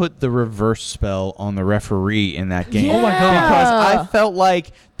who put the reverse spell on the referee in that game. Oh my God. Because I felt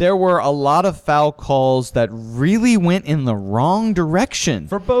like there were a lot of foul calls that really went in the wrong direction.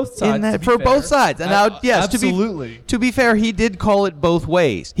 For both sides. to be For fair. both sides. And now, yes, absolutely. to be fair, he did call it both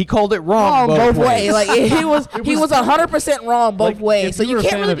ways. He called it Wrong wrong both ways. Like he was 100% wrong both Like, ways. if So you you were a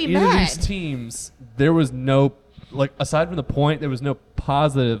can't fan really of be either of mad. these teams, there was no, like, aside from the point, there was no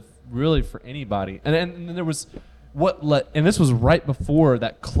positive really for anybody. And then there was and this was right before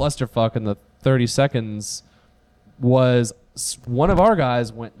that clusterfuck in the 30 seconds was one of our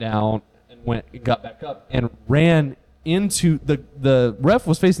guys went down and got back up and ran into the ref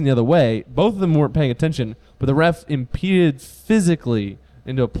was facing the other way. Both of them weren't paying attention, but the ref impeded physically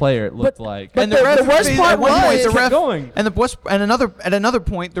into a player. It looked like. but the worst part at one point, was- the ref, Kept going. and at another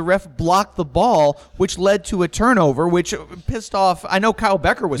point, the ref blocked the ball, which led to a turnover, which pissed off. I know Kyle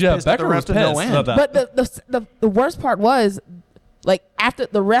Becker was pissed at the Becker ref was to no pissed end. about that. But the worst part was, like, after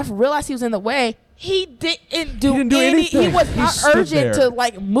the ref realized he was in the way, he didn't do didn't do anything. He was He not stood urgent there. to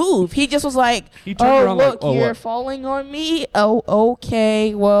like move. He just was like, He turned "Oh around like, look, "Oh, you're what?" falling on me. Oh,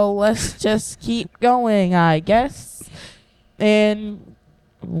 okay. Well, let's just keep going, I guess." And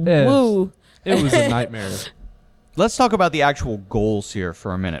Yes. woo. It was a nightmare. Let's talk about the actual goals here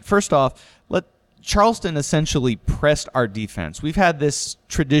for a minute. First off, Charleston essentially pressed our defense. We've had this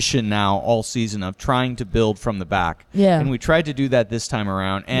tradition now all season of trying to build from the back. Yeah. And we tried to do that this time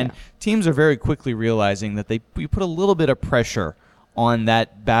around. And Yeah. teams are very quickly realizing that we put a little bit of pressure on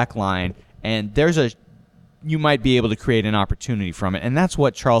that back line, and you might be able to create an opportunity from it. And that's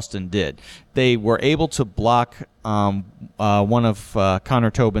what Charleston did. They were able to block one of Connor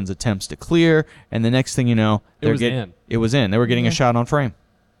Tobin's attempts to clear, and the next thing you know, It was in. It was in. They were getting a shot on frame.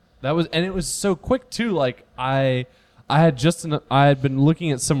 And it was so quick too. Like I had I had been looking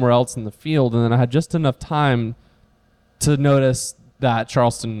at somewhere else in the field, and then I had just enough time to notice that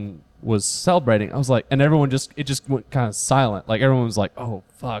Charleston was celebrating. I was like, and everyone just went kind of silent. Like everyone was like, "Oh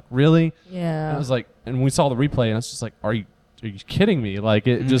fuck, really?" Yeah. And I was like, and we saw the replay, and I was just like, "Are you kidding me?" Like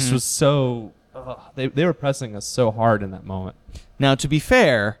it just was so. They were pressing us so hard in that moment. Now, to be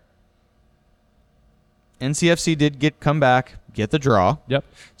fair, NCFC did come back, get the draw. Yep.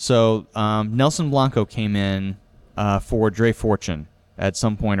 So Nelson Blanco came in for Dre Fortune at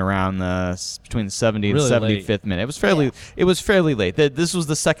some point around between the 70th Really and late. 75th minute. It was fairly late. This was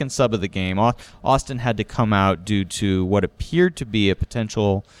the second sub of the game. Austin had to come out due to what appeared to be a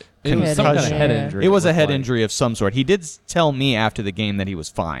potential It was some kind of concussion. head Yeah. injury. It was a looked head like. injury of some sort. He did tell me after the game that he was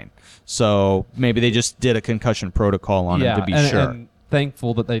fine. So maybe they just did a concussion protocol on him to be sure. And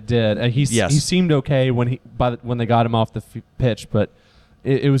thankful that they did. He Yes. seemed okay when they got him off the pitch, but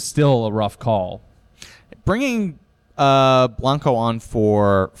it was still a rough call. Bringing Blanco on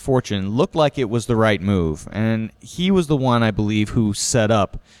for Fortune looked like it was the right move, and he was the one, I believe, who set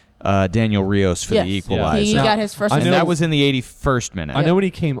up Daniel Rios for Yes. the He equalizer. Now, got his first. I And know- that was in the 81st minute. I know when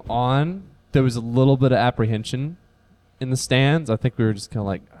he came on, there was a little bit of apprehension in the stands. I think we were just kind of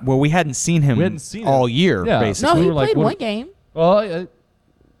like, Well, we hadn't seen him all year, Yeah. basically. No, we he were like, played what- one game. well,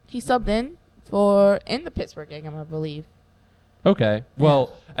 He subbed in in the Pittsburgh game, I believe. okay.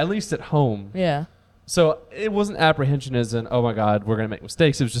 Well, at least at home. Yeah. So it wasn't apprehension as in, oh my God, we're going to make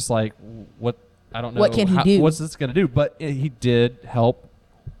mistakes. It was just like, what? I don't know. What can he do? What's this going to do? But he did help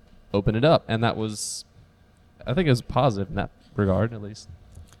open it up. And that was, I think it was positive in that regard, at least.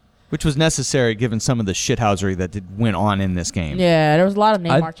 Which was necessary given some of the shithousery that went on in this game. Yeah, there was a lot of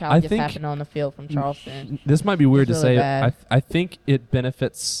Neymar I challenges think- happening on the field from Charleston. This might be weird to It's really say. bad. I think it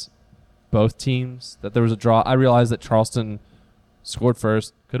benefits both teams that there was a draw. I realize that Charleston scored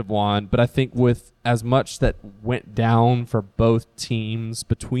first, could have won, but I think with as much that went down for both teams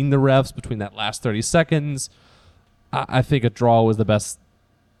between the refs, between that last 30 seconds, I think a draw was the best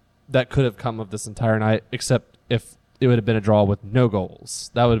that could have come of this entire night, except if it would have been a draw with no goals.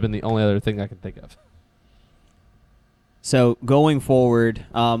 That would have been the only other thing I can think of. So going forward,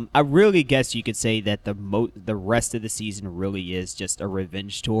 I really guess you could say that the rest of the season really is just a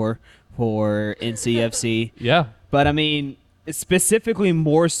revenge tour for NCFC. Yeah. But I mean, specifically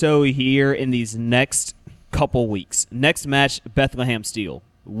more so here in these next couple weeks. Next match, Bethlehem Steel.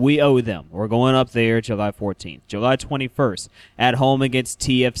 We owe them. We're going up there July 14th. July 21st, at home against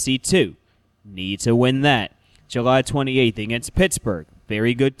TFC2. Need to win that. July 28th against Pittsburgh.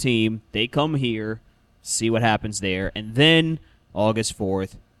 Very good team. They come here, see what happens there. And then August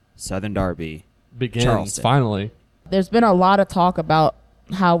 4th, Southern Derby. Begins, Charleston. finally. There's been a lot of talk about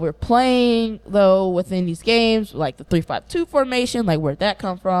how we're playing, though, within these games, like the 3-5-2 formation, like where'd that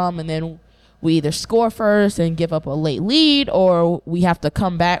come from? And then we either score first and give up a late lead, or we have to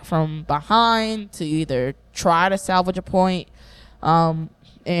come back from behind to either try to salvage a point.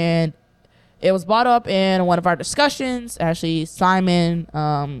 And it was brought up in one of our discussions. Actually, Simon,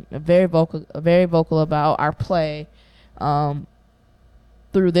 very vocal about our play,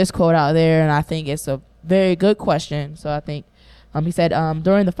 threw this quote out there, and I think it's a very good question. So I think he said,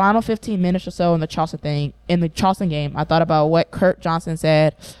 during the final 15 minutes or so in the Charleston game, I thought about what Kurt Johnson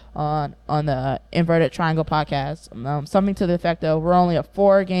said on the Inverted Triangle podcast, something to the effect of, we're only a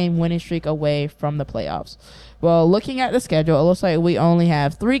 4-game winning streak away from the playoffs. Well, looking at the schedule, it looks like we only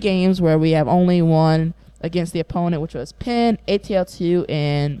have 3 games where we have only won against the opponent, which was Penn, ATL2,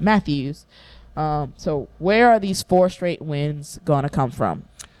 and Matthews. So where are these 4 straight wins going to come from?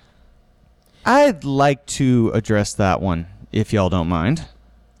 I'd like to address that one. if y'all don't mind.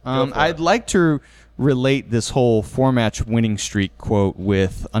 I'd like to relate this whole 4-match winning streak quote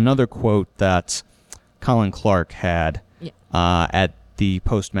with another quote that Colin Clark had at the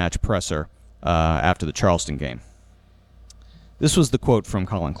post-match presser after the Charleston game. This was the quote from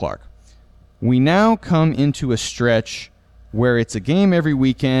Colin Clark. "We now come into a stretch where it's a game every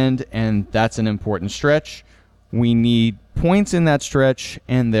weekend, and that's an important stretch. We need points in that stretch,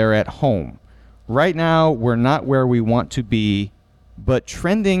 and they're at home. Right now, we're not where we want to be, but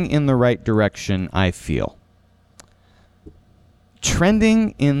trending in the right direction, I feel."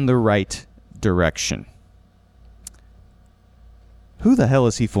 Trending in the right direction. Who the hell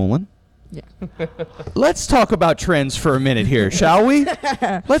is he fooling? Yeah. Let's talk about trends for a minute here, shall we?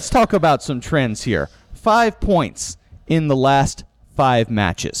 Let's talk about some trends here. 5 points in the last 5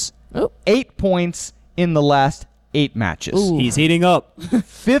 matches. Oop. 8 points in the last 8 matches. Ooh. He's heating up.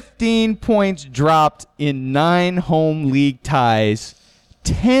 15 points dropped in 9 home league ties.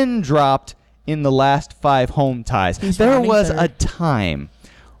 10 dropped in the last 5 home ties. He's There rounding was third. a time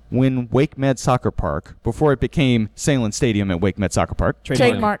when Wake Med Soccer Park, before it became Salem Stadium at Wake Med Soccer Park,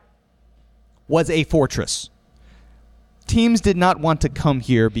 Trademark. was a fortress. Teams did not want to come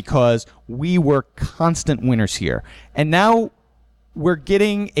here because we were constant winners here. And now we're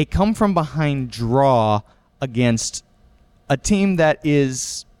getting a come-from-behind draw against a team that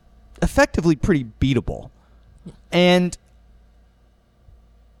is effectively pretty beatable. And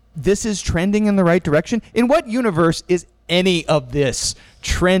this is trending in the right direction. In what universe is any of this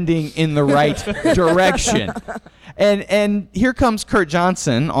trending in the right direction? And here comes Kurt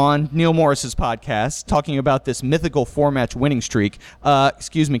Johnson on Neil Morris's podcast talking about this mythical 4-match winning streak.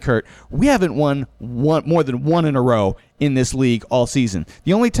 Excuse me, Kurt. We haven't won more than 1 in a row in this league all season.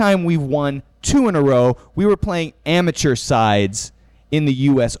 The only time we've won 2 in a row, we were playing amateur sides in the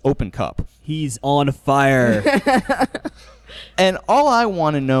U.S. Open Cup. He's on fire. And all I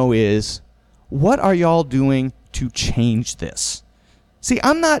want to know is, what are y'all doing to change this? See,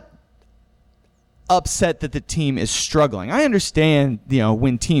 I'm not upset that the team is struggling. I understand,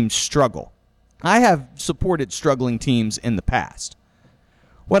 when teams struggle. I have supported struggling teams in the past.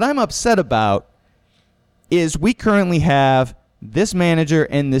 What I'm upset about is we currently have this manager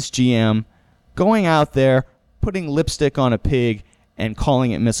and this GM going out there, putting lipstick on a pig and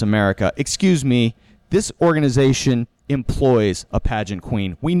calling it Miss America. Excuse me, this organization employs a pageant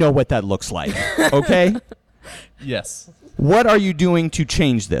queen. We know what that looks like, okay? Yes. What are you doing to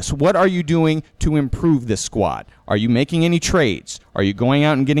change this? What are you doing to improve this squad? Are you making any trades? Are you going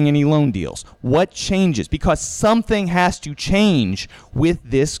out and getting any loan deals? What changes? Because something has to change with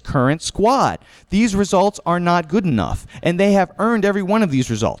this current squad. These results are not good enough, and they have earned every one of these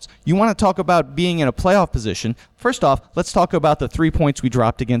results. You want to talk about being in a playoff position? First off, let's talk about the 3 points we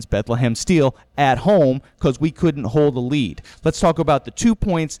dropped against Bethlehem Steel at home because we couldn't hold a lead. Let's talk about the 2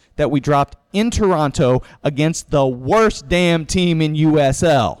 points that we dropped in Toronto against the worst damn team in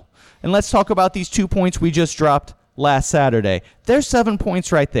USL. And let's talk about these 2 points we just dropped last Saturday. There's 7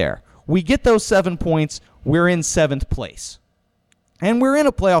 points right there. We get those 7 points, we're in 7th place. And we're in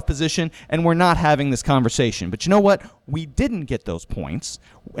a playoff position, and we're not having this conversation. But you know what? We didn't get those points,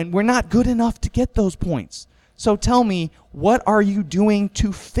 and we're not good enough to get those points. So tell me, what are you doing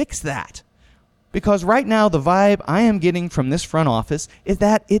to fix that? Because right now, the vibe I am getting from this front office is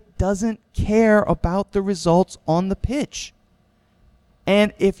that it doesn't care about the results on the pitch.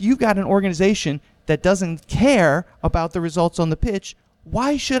 And if you've got an organization that doesn't care about the results on the pitch,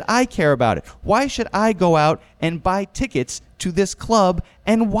 why should I care about it? Why should I go out and buy tickets to this club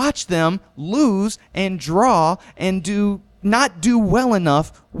and watch them lose and draw and not do well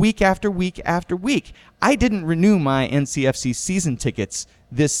enough week after week after week? I didn't renew my NCFC season tickets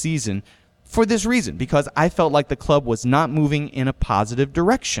this season for this reason, because I felt like the club was not moving in a positive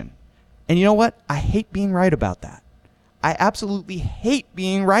direction. And you know what? I hate being right about that. I absolutely hate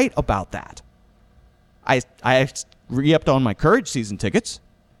being right about that. I re-upped on my Courage season tickets.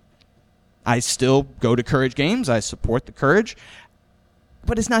 I still go to Courage games. I support the Courage.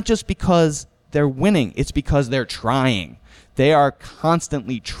 But it's not just because they're winning. It's because they're trying. They are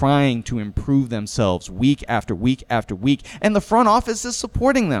constantly trying to improve themselves week after week after week. And the front office is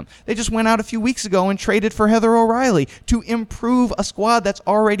supporting them. They just went out a few weeks ago and traded for Heather O'Reilly to improve a squad that's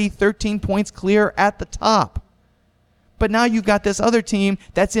already 13 points clear at the top. But now you've got this other team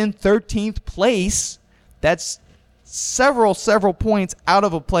that's in 13th place, that's several points out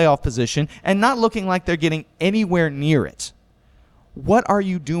of a playoff position and not looking like they're getting anywhere near it. What are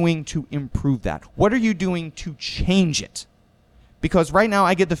you doing to improve that? What are you doing to change it? Because right now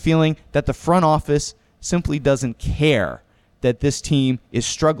I get the feeling that the front office simply doesn't care that this team is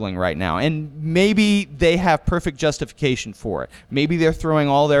struggling right now. And maybe they have perfect justification for it. Maybe they're throwing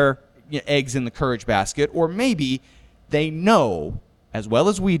all their eggs in the Courage basket, or maybe they know, as well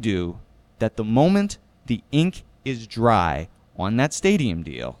as we do, that the moment the ink is dry on that stadium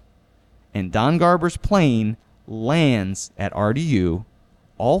deal and Don Garber's plane lands at RDU,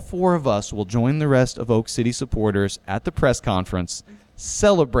 all four of us will join the rest of Oak City supporters at the press conference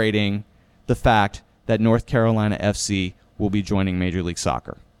celebrating the fact that North Carolina FC will be joining Major League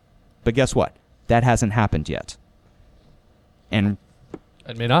Soccer. But guess what? That hasn't happened yet. And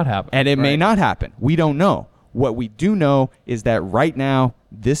It may not happen. it may not happen. We don't know. What we do know is that right now,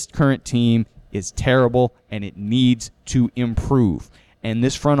 this current team is terrible and it needs to improve. And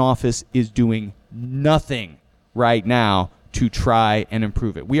this front office is doing nothing right now to try and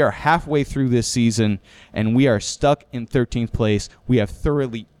improve it. We are halfway through this season and we are stuck in 13th place. We have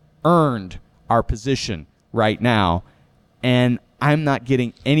thoroughly earned our position right now. And I'm not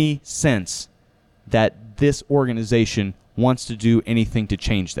getting any sense that this organization wants to do anything to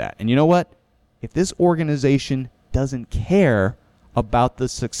change that. And you know what? If this organization doesn't care about the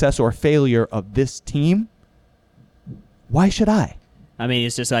success or failure of this team, why should I? I mean,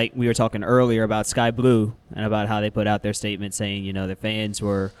 it's just like we were talking earlier about Sky Blue and about how they put out their statement saying, you know, the fans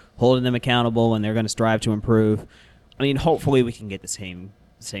were holding them accountable and they're going to strive to improve. I mean, hopefully we can get the same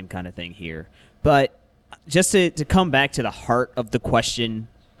kind of thing here. But just to come back to the heart of the question,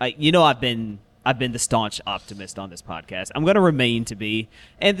 I've been the staunch optimist on this podcast. I'm going to remain to be,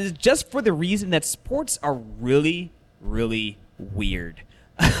 and just for the reason that sports are really, really weird.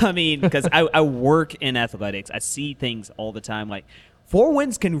 I mean, because I work in athletics, I see things all the time. Like 4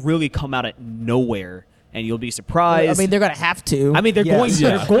 wins can really come out of nowhere, and you'll be surprised. I mean, they're going to have to. I mean, they're Yes.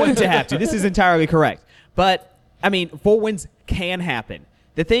 going to have to. This is entirely correct. But I mean, 4 wins can happen.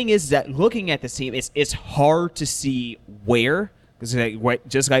 The thing is that looking at this team, it's hard to see where.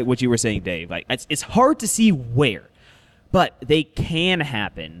 Just like what you were saying, Dave. Like it's hard to see where, but they can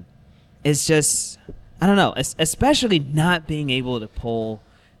happen. It's just I don't know, especially not being able to pull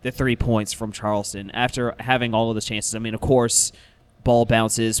the 3 points from Charleston after having all of the chances. I mean, of course, ball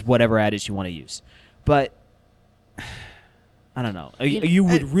bounces, whatever adage you want to use, but I don't know. You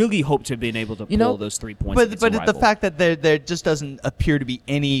would really hope to have been able to pull those 3 points. But against a the rival. fact that there just doesn't appear to be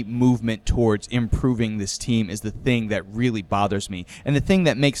any movement towards improving this team is the thing that really bothers me, and the thing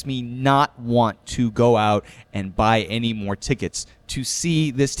that makes me not want to go out and buy any more tickets to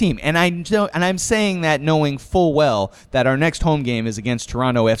see this team. And I'm saying that knowing full well that our next home game is against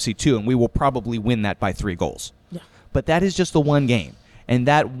Toronto FC2, and we will probably win that by 3 goals. Yeah. But that is just the one game. And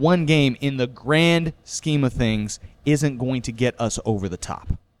that one game, in the grand scheme of things, isn't going to get us over the top.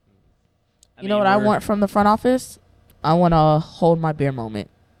 You know what I want from the front office? I want to hold my beer moment.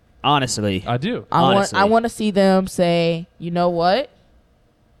 Honestly, I do. I want to see them say, you know what?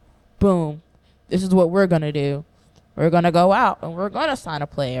 Boom. This is what we're going to do. We're going to go out and we're going to sign a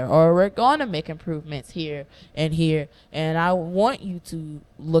player, or we're going to make improvements here and here. And I want you to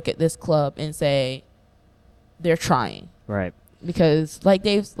look at this club and say, they're trying. right? Because like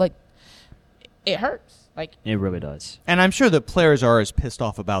Dave's, like, it hurts. Like, It really does. And I'm sure the players are as pissed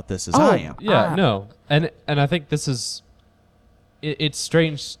off about this as I am. Yeah, no, and I think this is, it's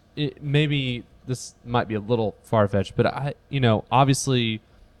strange. Maybe this might be a little far fetched, but obviously,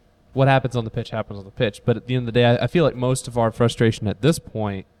 what happens on the pitch happens on the pitch. But at the end of the day, I feel like most of our frustration at this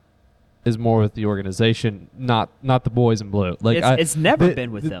point is more with the organization, not the boys in blue. Like It's never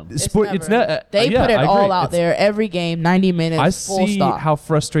been with them. they put put it all out there every game, 90 minutes, I full see stop. how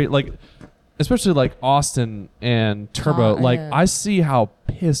frustrated, like, especially like Austin and Turbo. Like, yeah. I see how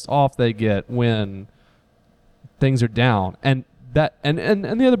pissed off they get when things are down, and that and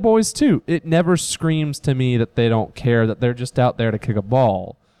the other boys too. It never screams to me that they don't care, that they're just out there to kick a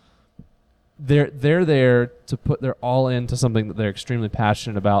ball. They're there to put their all into something that they're extremely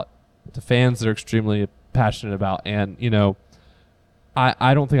passionate about, to fans that are extremely passionate about, and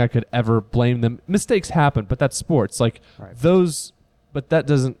I don't think I could ever blame them. Mistakes happen, but that's sports. Like those. But that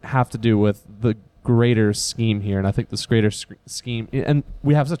doesn't have to do with the greater scheme here. And I think this greater scheme, and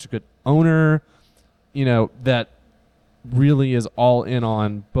we have such a good owner, that really is all in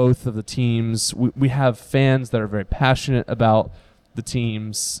on both of the teams. We have fans that are very passionate about the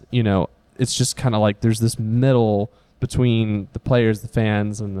teams. It's just kind of like there's this middle between the players, the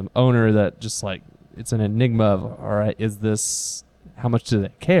fans, and the owner that just like, it's an enigma of, all right, is this, how much do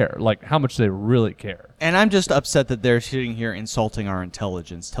they care? Like, how much do they really care? And I'm just upset that they're sitting here insulting our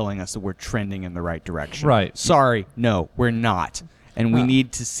intelligence, telling us that we're trending in the right direction. Right. Sorry, no, we're not. And we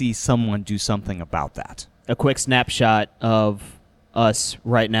need to see someone do something about that. A quick snapshot of us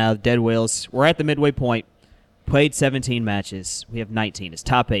right now, Dead Whales. We're at the midway point. Played 17 matches. We have 19. It's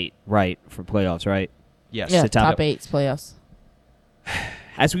top 8, right, for playoffs, right? Yes. Yeah, the top- top 8's playoffs.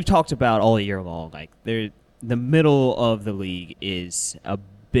 As we've talked about all year long, like the middle of the league is a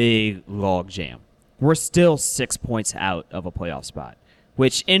big log jam. We're still 6 points out of a playoff spot,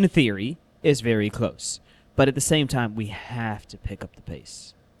 which in theory is very close. But at the same time, we have to pick up the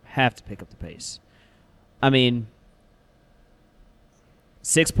pace. I mean,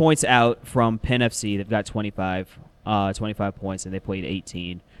 6 points out from Penn FC. They've got 25 points, and they played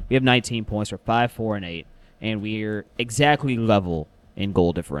 18. We have 19 points. We're 5, 4, and 8, and we're exactly level in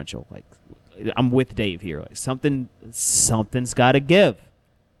goal differential. Like, I'm with Dave here. Like, something's got to give.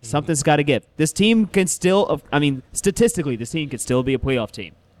 Something's got to give. This team can still. I mean, statistically, this team can still be a playoff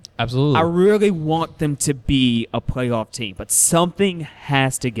team. Absolutely. I really want them to be a playoff team, but something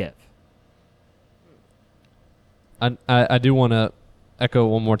has to give. I do want to echo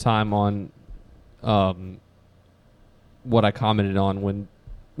one more time on what I commented on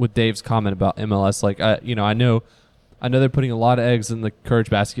with Dave's comment about MLS. Like, I know they're putting a lot of eggs in the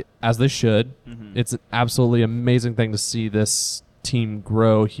Courage basket, as they should. Mm-hmm. It's an absolutely amazing thing to see this team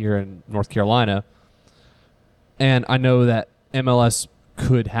grow here in North Carolina. And I know that MLS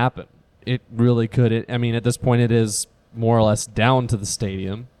could happen. It really could. I mean, at this point, it is more or less down to the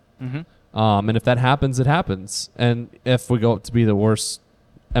stadium. Mm-hmm. And if that happens, it happens. And if we go up to be the worst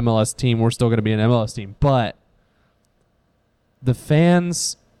MLS team, we're still going to be an MLS team. But the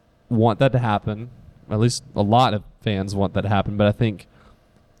fans want that to happen. At least a lot of fans want that to happen. But I think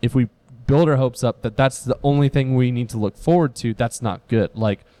if we build our hopes up that that's the only thing we need to look forward to, that's not good.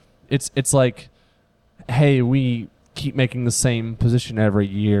 Like, it's like, hey, we keep making the same position every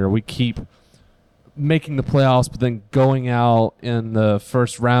year. We keep making the playoffs, but then going out in the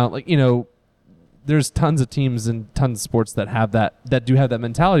first round. Like, there's tons of teams and tons of sports that have that do have that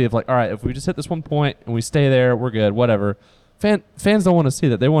mentality of like, all right, if we just hit this one point and we stay there, we're good, whatever. Fans don't want to see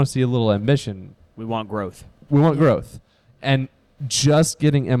that. They want to see a little ambition. We want growth. We want growth. And just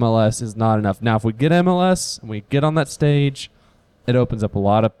getting MLS is not enough. Now, if we get MLS and we get on that stage, it opens up a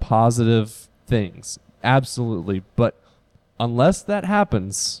lot of positive things. Absolutely. But unless that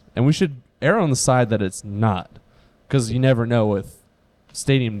happens, and we should err on the side that it's not, because you never know with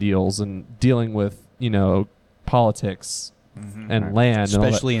stadium deals and dealing with, politics and land.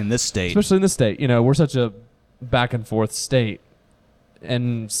 Especially in this state. Especially in this state. We're such a back and forth state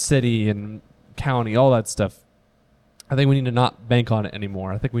and city and county, all that stuff. I think we need to not bank on it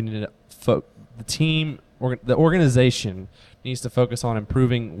anymore. I think we need to the organization needs to focus on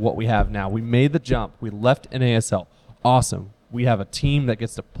improving what we have now. We made the jump. We left NASL. Awesome. We have a team that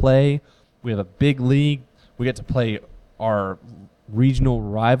gets to play. We have a big league. We get to play our regional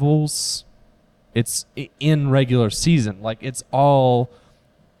rivals. It's in regular season. Like, it's all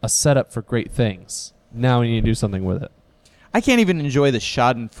a setup for great things. Now we need to do something with it. I can't even enjoy the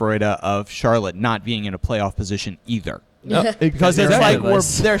schadenfreude of Charlotte not being in a playoff position either. Because it's They're like ahead of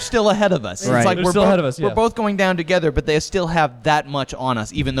us. they're still ahead of us. Right. It's like They're still ahead of us, yeah. We're both going down together, but they still have that much on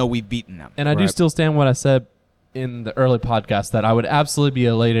us, even though we've beaten them. And I do Right. still stand what I said in the early podcast, that I would absolutely be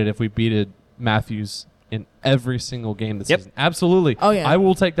elated if we beated Matthews in every single game this Yep. season. Absolutely. Oh, yeah. I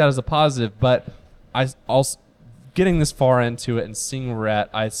will take that as a positive, but I also, getting this far into it and seeing where we're at,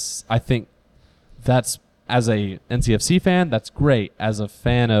 I think that's, as a NCFC fan, that's great. As a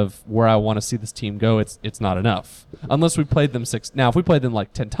fan of where I want to see this team go, it's not enough. Unless we played them 6. Now, if we played them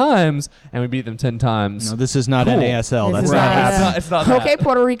like 10 times and we beat them 10 times, No, this is not Cool. NASL. This That's is not not- happening. it's not that. Okay,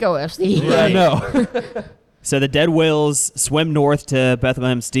 Puerto Rico FC. Yeah, no. So the Dead Whales swim north to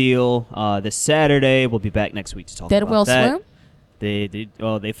Bethlehem Steel this Saturday. We'll be back next week to talk Dead about Whale that. swim?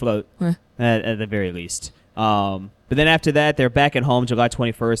 They float Huh. at the very least. But then after that, they're back at home July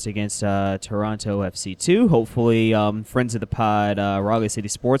 21st against Toronto FC2. Hopefully, friends of the pod, Raleigh City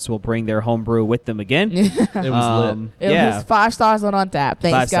Sports, will bring their homebrew with them again. It was lit. It was 5 stars on tap.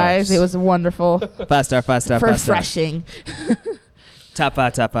 Thanks, 5 guys. stars. It was wonderful. 5 star, 5 star, 5 star. Refreshing. Top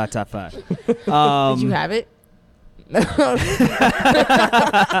 5, top 5, top 5. Did you have it?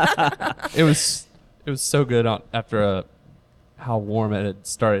 It was so good after how warm it had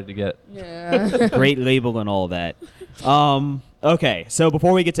started to get. Yeah. Great label and all that. Okay, so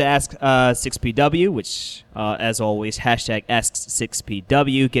before we get to Ask 6PW, which, as always, hashtag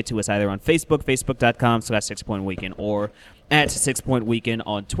Ask6PW, get to us either on Facebook, facebook.com/6pointweekend, or at 6pointweekend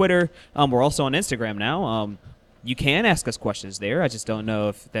on Twitter. We're also on Instagram now. You can ask us questions there. I just don't know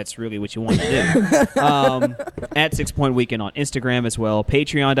if that's really what you want to do. At 6pointweekend on Instagram as well.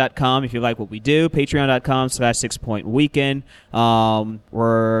 Patreon.com if you like what we do. Patreon.com/6pointweekend.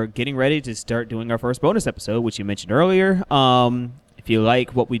 We're getting ready to start doing our first bonus episode, which you mentioned earlier. If you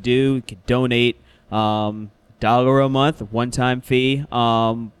like what we do, you can donate. $1 a month, one-time fee.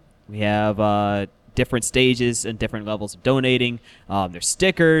 We have different stages and different levels of donating. There's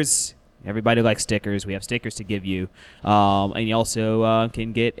stickers. Everybody likes stickers. We have stickers to give you. And you also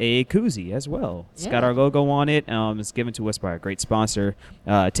can get a koozie as well. It's got our logo on it. It's given to us by a great sponsor,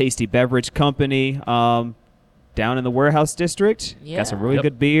 Tasty Beverage Company, down in the Warehouse District. Yeah. Got some really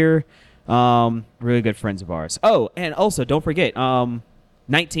good beer. Really good friends of ours. Oh, and also don't forget,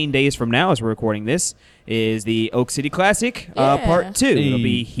 19 days from now, as we're recording this, is the Oak City Classic Part 2. It'll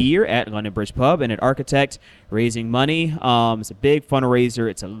be here at London Bridge Pub and at Architect, raising money. It's a big fundraiser.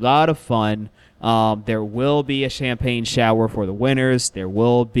 It's a lot of fun. There will be a champagne shower for the winners. There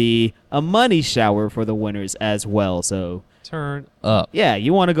will be a money shower for the winners as well. So Turn up. yeah,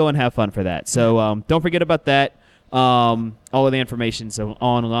 you want to go and have fun for that. So don't forget about that. All of the information's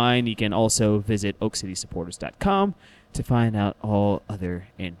online. You can also visit oakcitysupporters.com to find out all other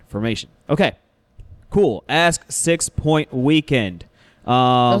information. Okay, cool. Ask 6 Point Weekend.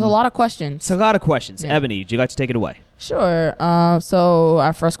 There's a lot of questions. It's a lot of questions. Yeah. Ebony, would you like to take it away? Sure. So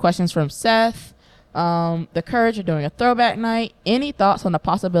our first question is from Seth. The Courage are doing a throwback night. Any thoughts on the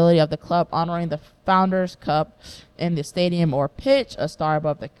possibility of the club honoring the Founders Cup in the stadium or pitch a star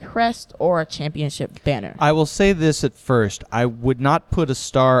above the crest or a championship banner? I will say this at first. I would not put a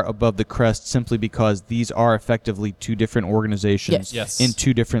star above the crest simply because these are effectively two different organizations Yes. in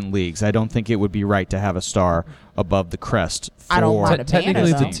two different leagues. I don't think it would be right to have a star above the crest. I don't for- want a banner,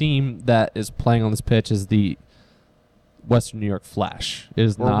 Technically, the though. team that is playing on this pitch is the Western New York Flash. It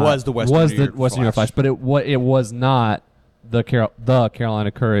is Or not was the Western New York Western New York Flash. Flash, but it was not the Carolina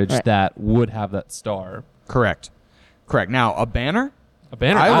Courage Right. that would have that star. Correct. Now, a banner? A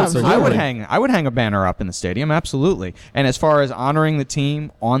banner. I absolutely. would hang a banner up in the stadium, absolutely. And as far as honoring the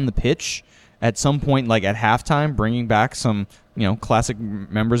team on the pitch, at some point, like at halftime, bringing back some classic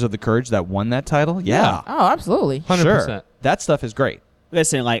members of the Courage that won that title, yeah. Oh, absolutely. 100%. Sure. That stuff is great.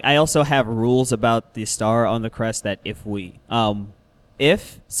 Listen, I also have rules about the star on the crest that if we,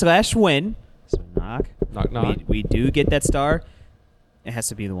 if/when, so knock, we do get that star, it has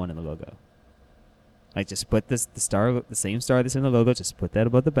to be the one in the logo. Like, just put the same star that's in the logo, just put that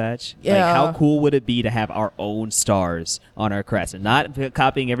above the badge. Yeah. Like, how cool would it be to have our own stars on our crest and not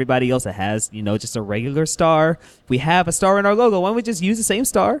copying everybody else that has, just a regular star? If we have a star in our logo, why don't we just use the same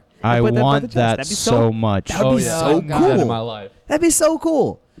star? and I put above want the chest? that That'd be so much. That would be yeah. so I got cool. That in my life. That'd be so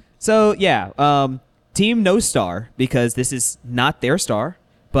cool. So yeah, team no star because this is not their star,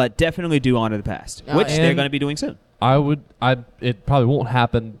 but definitely do honor the past, Oh, which yeah. they're going to be doing soon. It probably won't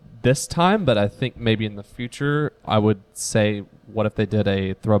happen this time, but I think maybe in the future, I would say, what if they did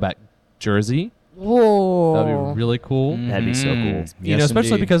a throwback jersey? Whoa. That'd be really cool. That'd be so cool. Yes,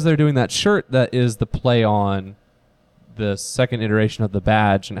 Especially indeed. because they're doing that shirt that is the play on the second iteration of the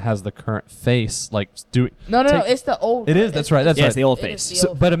badge, and it has the current face. No, it's the old. It is, that's right, that's Yeah, right. it's the old It is face. the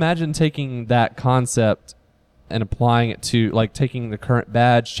old But imagine taking that concept and applying it to, like, taking the current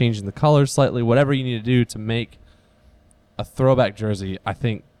badge, changing the colors slightly, whatever you need to do to make a throwback jersey.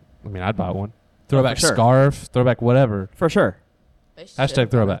 I'd buy one. Throwback sure. scarf, throwback whatever. For sure. They should Hashtag have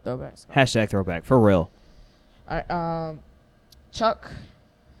done a throwback. Hashtag throwback for real. All right, Chuck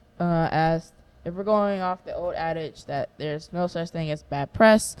asked, if we're going off the old adage that there's no such thing as bad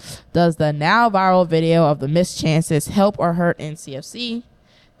press, does the now viral video of the missed chances help or hurt NCFC?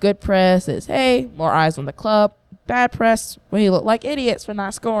 Good press is, hey, more eyes on the club. Bad press, we look like idiots for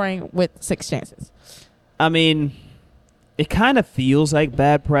not scoring with 6 chances. I mean, it kind of feels like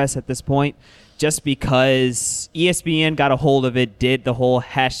bad press at this point just because ESPN got a hold of it, did the whole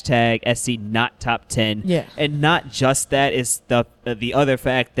hashtag SC not top 10. Yeah. And not just that, is the other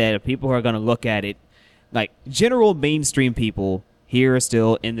fact that people are going to look at it, like general mainstream people here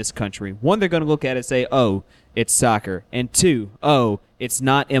still in this country. One, they're going to look at it and say, oh, it's soccer. And 2, oh, it's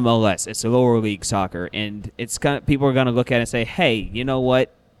not MLS. It's a lower league soccer. And it's kind of, people are going to look at it and say, hey, you know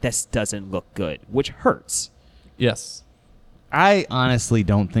what? This doesn't look good, which hurts. Yes. I honestly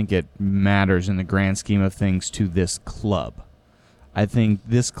don't think it matters in the grand scheme of things to this club. I think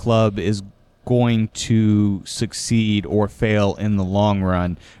this club is going to succeed or fail in the long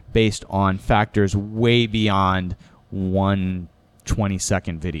run based on factors way beyond one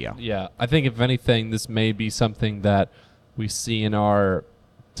 20-second video. Yeah. I think, if anything, this may be something that we see in our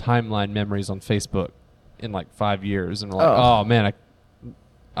timeline memories on Facebook in like 5 years. And we're like, oh man,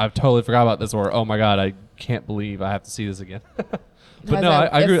 I've totally forgot about this, or oh my god, I can't believe I have to see this again. But no,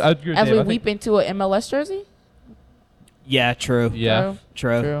 I agree. I agree with As Dave. we I think- weep into an MLS jersey? Yeah, true. Yeah.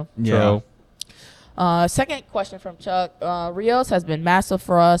 True. True. Yeah. So, Second question from Chuck. Rios has been massive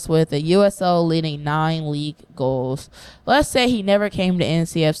for us with a USL leading 9 league goals. Let's say he never came to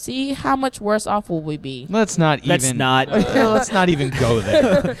NCFC. How much worse off will we be? Let's not Let's even. not. Let's not even go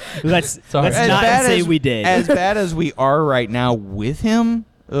there. let's Sorry. let's As not bad say as- we did. As bad as we are right now with him,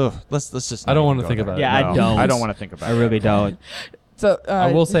 let's just. I don't want wanna think about it. Yeah, I No, don't. I don't want to think about I it. really don't. So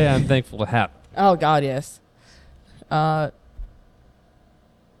I will say I'm thankful to have. Oh God, yes. I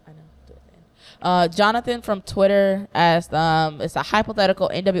know. Jonathan from Twitter asked, "It's a hypothetical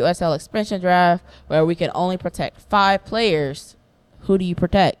NWSL expansion draft where we can only protect 5 players. Who do you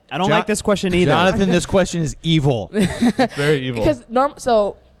protect?" I don't Jon- like this question either. Jonathan, this question is evil. It's very evil. Because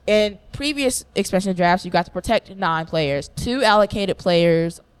so in previous expansion drafts, you got to protect 9 players, 2 allocated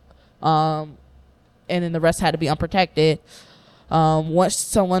players, and then the rest had to be unprotected. Once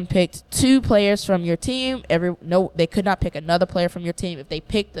someone picked 2 players from your team, they could not pick another player from your team. If they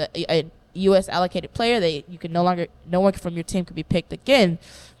picked a U.S. allocated player, no one from your team could be picked again.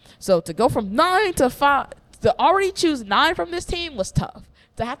 So to go from 9 to 5, to already choose 9 from this team was tough.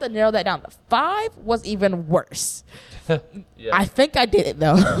 To have to narrow that down to 5 was even worse. Yeah. I think I did it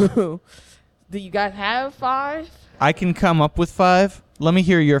though. Do you guys have 5? I can come up with 5. Let me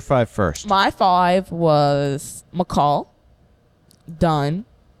hear your 5 first. My 5 was McCall, Dunn,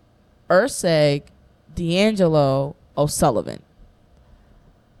 Urseg, D'Angelo, O'Sullivan.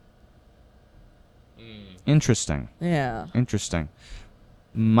 Interesting. Yeah. Interesting.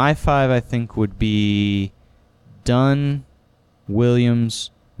 My 5, I think, would be Dunn, Williams,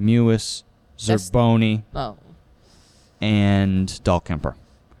 Mewis, That's- Zerboni, Oh. and Dahlkemper.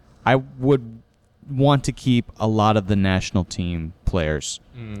 I would want to keep a lot of the national team players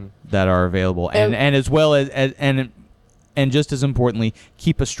that are available, and as well as and just as importantly,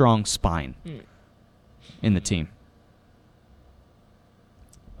 keep a strong spine in the team.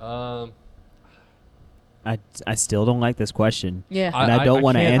 I still don't like this question. Yeah. And I don't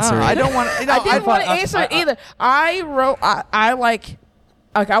want to can't- answer it. I don't want to. I didn't want to answer it either. I wrote, I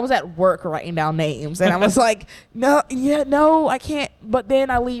was at work writing down names, and I was like, no, I can't. But then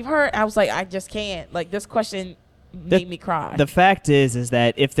I leave her. I was like, I just can't. Like, this question made me cry. The fact is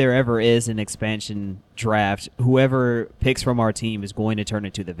that if there ever is an expansion draft, whoever picks from our team is going to turn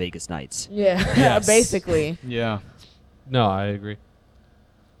into the Vegas Knights. yeah, Yes. basically. Yeah. No, I agree.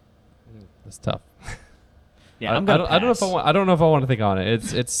 It's tough. Yeah, I'm I gonna don't know if pass. I don't know if I want to think on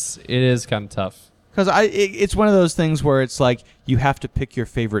it. It is kind of tough. Because it's one of those things where it's like you have to pick your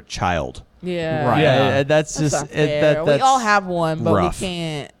favorite child. Yeah. Right. Yeah, that's That's just not fair. We that's all have one, but rough. we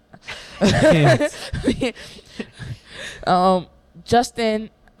can't. Can't. Justin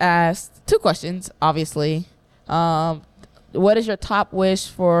asked 2 questions, obviously. What is your top wish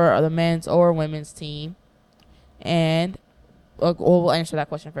for the men's or women's team? And we'll answer that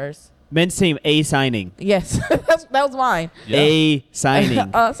question first. Men's team, A signing. Yes, that was mine. Yeah. A signing.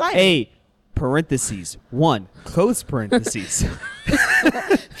 Signing. A parentheses 1 close parentheses.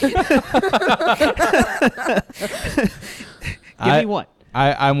 Give me one.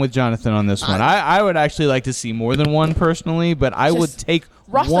 I'm with Jonathan on this one. I would actually like to see more than one personally, but I would Just take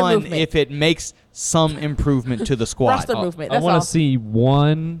roster one movement. if it makes some improvement to the squad. Roster movement. I That's want all. to see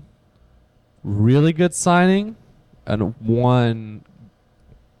one really good signing and one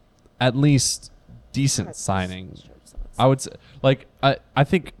at least decent signing. I would say, like, I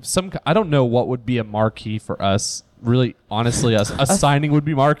think I don't know what would be a marquee for us. Really, honestly, a signing would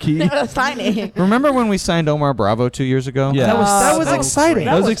be marquee. Signing. Remember when we signed Omar Bravo 2 years ago? Yeah. that was that was exciting. great.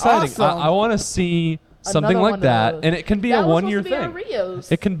 That was was exciting. awesome. I want to see something Another like one of that, those. and it can be That a was 1 year supposed to be our thing.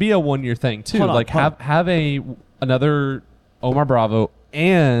 Rios. It can be a 1 year thing too. Hold on, like hold have another Omar Bravo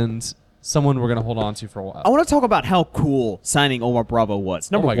and someone we're gonna hold on to for a while. I want to talk about how cool signing Omar Bravo was.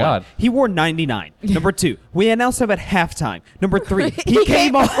 Number my one, God. he wore 99. Number 2, we announced him at halftime. Number 3, he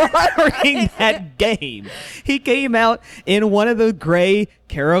came on during that game. He came out in one of the gray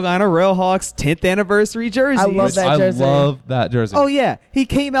Carolina Railhawks 10th anniversary jerseys. I love that I jersey. love that jersey. Oh yeah, he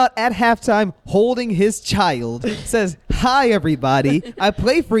came out at halftime holding his child. Says, "Hi everybody, I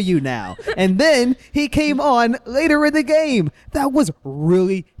play for you now." And then he came on later in the game. That was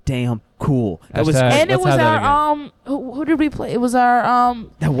really damn cool. That was Hashtag- And it Let's was have that our again. who did we play? It was our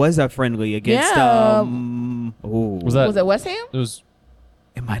that was a friendly against Yeah. Was that? was it West Ham? It was.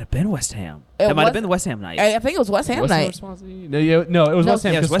 It might have been West Ham. It It might have was- been the West Ham night. I think it was West Ham West Ham or night. Swansea? No, it was No, West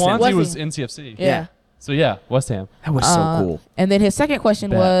Ham yeah, it was because West Ham. Swansea West was NCFC. Yeah. So yeah, West Ham. That was so cool. And then his second question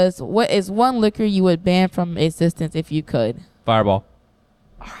Bet. was, what is one liquor you would ban from existence if you could? Fireball.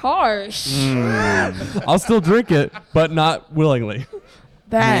 Harsh. I'll still drink it, but not willingly.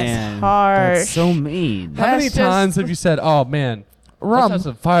 That's Man, harsh. That's so mean. How many That's just- times have you said, "Oh man, rum Let's have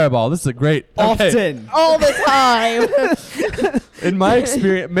some Fireball. This is a great. Okay. Often. all the time. In my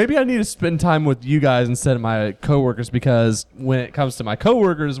experience, maybe I need to spend time with you guys instead of my coworkers, because when it comes to my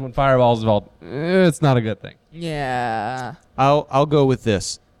coworkers, when Fireball is involved, it's not a good thing. Yeah. I'll go with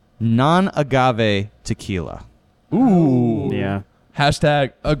this: non-agave tequila. Ooh. Yeah.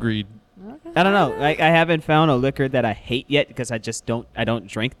 Hashtag agreed. I don't know. I haven't found a liquor that I hate yet because I don't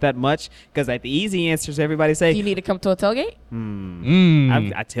drink that much. Because the easy answers everybody say, Do you need to come to a tailgate?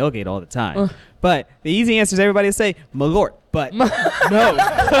 I tailgate all the time. But the easy answers everybody say Malort. But no,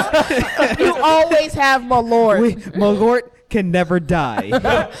 You always have Malort. Malort can never die.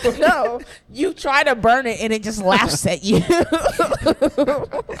 No, you try to burn it and it just laughs at you.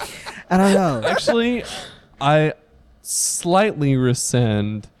 I don't know. Actually, I slightly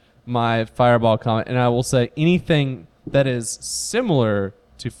rescind my Fireball comment, and I will say anything that is similar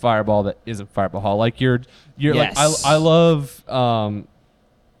to Fireball that isn't Fireball. Like you're Yes. like I love the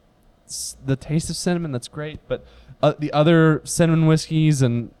taste of cinnamon. That's great, but the other cinnamon whiskeys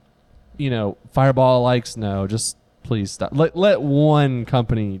and Fireball likes, no, just please stop. Let one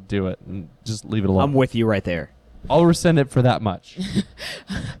company do it and just leave it alone. I'm with you right there. I'll rescind it for that much.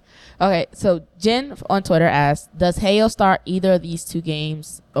 Okay, so Jen on Twitter asked, does Hale start either of these 2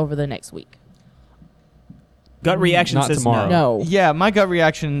 games over the next week? Gut reaction Not says tomorrow. No. Yeah, my gut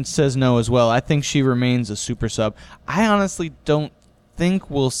reaction says no as well. I think she remains a super sub. I honestly don't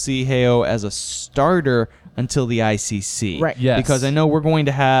think we'll see Heo as a starter until the ICC. Right. Yes. Because I know we're going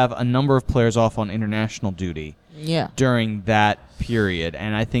to have a number of players off on international duty Yeah. during that period,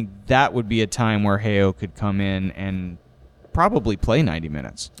 and I think that would be a time where Heo could come in and probably play 90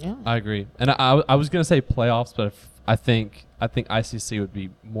 minutes. Yeah. I agree, and I was gonna say playoffs, but I think ICC would be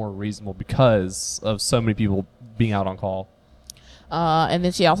more reasonable because of so many people being out on call. And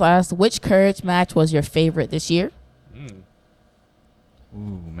then she also asked, which Courage match was your favorite this year?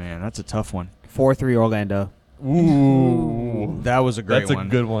 Ooh, man, that's a tough one. 4-3 Orlando. Ooh, That was a great that's one. a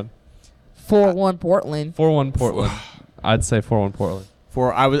good one. 4-1 Portland. 4-1 Portland. I'd say 4-1 Portland.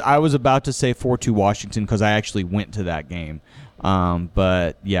 I was about to say 4-2 Washington because I actually went to that game.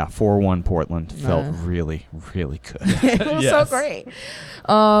 But yeah, 4-1 Portland felt really, really good. It was so Yes. great.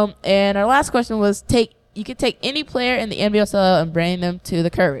 And our last question was, you could take any player in the NBSL and bring them to the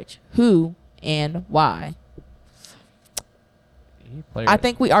Courage. Who and why? I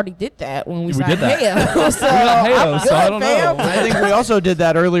think we already did that when we We signed did that. Hale. So got Hale, I'm so I good, don't know. fam. I think we also did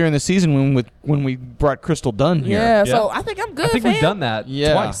that earlier in the season when we brought Crystal Dunn here. Yeah, Yeah. so I think I'm good, I think fam. we've done that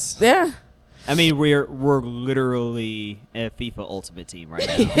Yeah. twice. Yeah. I mean, we're literally a FIFA Ultimate Team right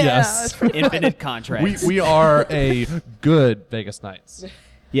now. Yes. Infinite contracts. We are a good Vegas Knights.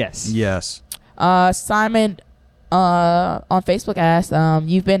 yes. Yes. Simon on Facebook asked,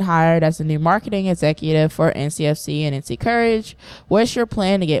 you've been hired as the new marketing executive for NCFC and NC Courage. What's your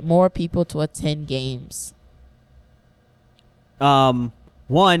plan to get more people to attend games?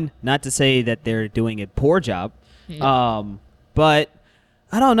 One, not to say that they're doing a poor job, but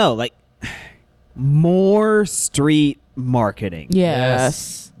I don't know, like more street marketing.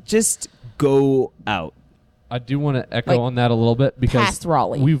 Yes. Just go out. I do want to echo Like, on that a little bit because past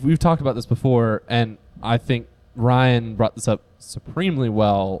Raleigh. we've talked about this before, and I think Ryan brought this up supremely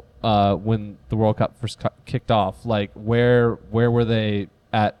well when the World Cup first kicked off. Like, where were they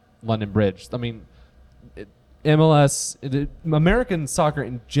at London Bridge? I mean, MLS, American soccer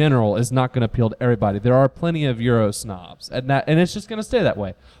in general is not going to appeal to everybody. There are plenty of Euro snobs, and it's just going to stay that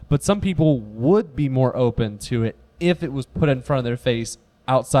way. But some people would be more open to it if it was put in front of their face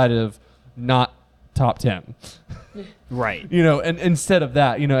outside of not top 10. Right. And instead of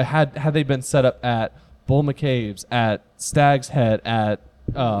that, had they been set up at Bull McCabe's, at Stag's Head, at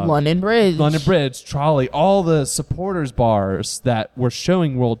London Bridge. Trolley, all the supporters bars that were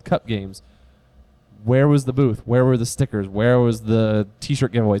showing World Cup games, where was the booth? Where were the stickers? Where was the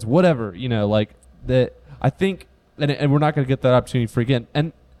T-shirt giveaways? Whatever, like that. I think, and we're not going to get that opportunity for again.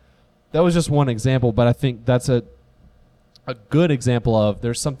 And that was just one example, but I think that's a good example of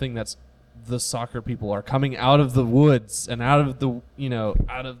there's something that's the soccer people are coming out of the woods and out of the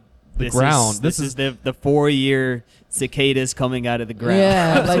ground. This is the 4-year cicadas coming out of the ground.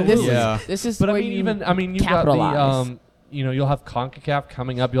 Yeah, like this Yeah. is this is But where you've you got capitalize. the you'll have CONCACAF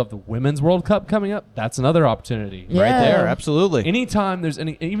coming up. You'll have the Women's World Cup coming up. That's another opportunity. Yeah. Right there, absolutely. Anytime there's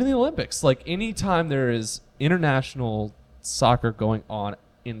even the Olympics, like anytime there is international soccer going on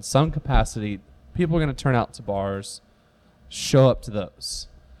in some capacity, people are going to turn out to bars, show up to those.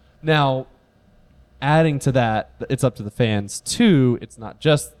 Now, adding to that, it's up to the fans too. It's not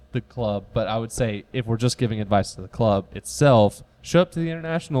just the club, but I would say if we're just giving advice to the club itself, show up to the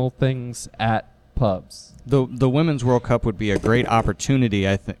international things at pubs. The Women's World Cup would be a great opportunity,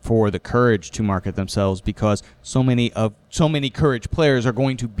 I think, for the Courage to market themselves because so many Courage players are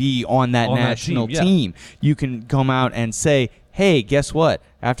going to be on that national team. You can come out and say, hey, guess what?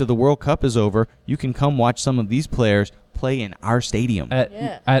 After the World Cup is over, you can come watch some of these players play in our stadium.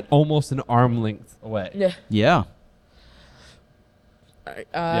 At almost an arm length away. Yeah.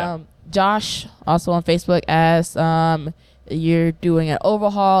 Yeah. Josh, also on Facebook, asked, you're doing an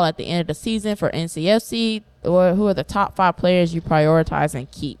overhaul at the end of the season for NCFC. Or who are the top 5 players you prioritize and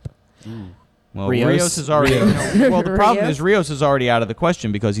keep? Well, Rios. Rios is already. Well, the problem is Rios is already out of the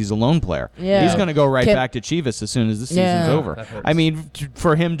question because he's a lone player. Yeah. He's going to go right Can- back to Chivas as soon as the season's Yeah. over. That hurts. I mean,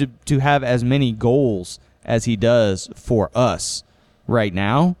 for him to have as many goals as he does for us right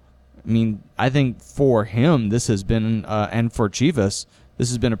now, I mean, I think for him this has been, and for Chivas, this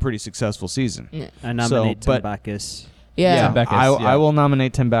has been a pretty successful season. Yeah. I nominate but- Bacchus. Yeah. Tim Backus, I will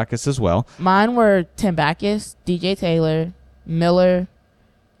nominate Tim Backus as well. Mine were Tim Backus, DJ Taylor, Miller,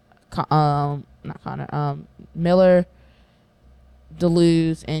 not Connor, Miller,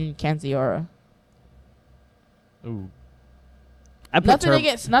 Deleuze, and Canziora. Ooh. I put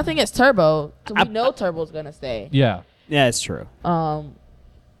Nothing against Turbo. So we I- know Turbo's gonna stay. Yeah. Yeah, it's true.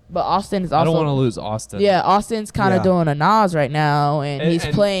 But Austin is I also. don't want to lose Austin. Yeah, Austin's kind of Yeah. doing a Nas right now, and he's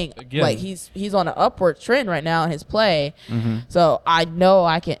and playing again- like he's on an upward trend right now in his play. Mm-hmm. So I know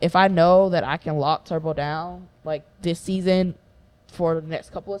I can, if I know that I can lock Turbo down like this season for the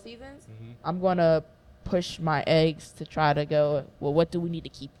next couple of seasons, Mhm. I'm gonna push my eggs to try to go. Well, what do we need to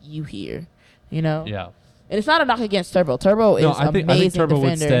keep you here? You know. Yeah. And it's not a knock against Turbo. Turbo No, is I think amazing Turbo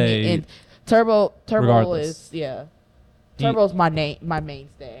would defender. stay And Turbo regardless. is He- Turbo's my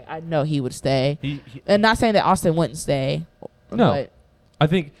mainstay. I know he would stay. He, And not saying that Austin wouldn't stay. No. But I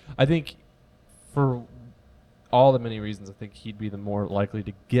think for all the many reasons, I think he'd be the more likely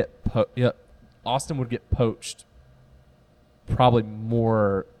to get Austin would get poached. Probably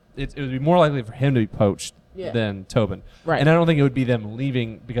more. It would be more likely for him to be poached Yeah. than Tobin. Right. And I don't think it would be them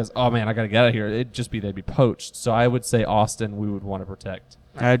leaving because oh man, I got to get out of here. It'd just be they'd be poached. So I would say Austin we would want to protect.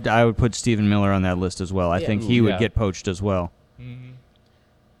 I would put Stephen Miller on that list as well. I Yeah. think he Ooh, would yeah. get poached as well.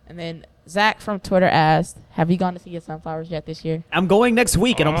 And then Zach from Twitter asked, "Have you gone to see your sunflowers yet this year?" I'm going next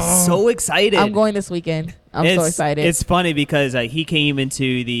week, and I'm so excited. I'm going this weekend. I'm so excited. It's funny because he came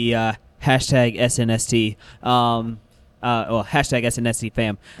into the hashtag SNST, hashtag SNST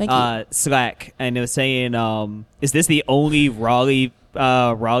fam Thank you. Slack, and it was saying, is this the only Raleigh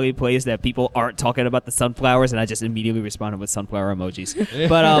place that people aren't talking about the sunflowers? And I just immediately responded with sunflower emojis.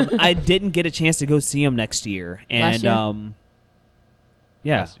 But I didn't get a chance to go see them next year, and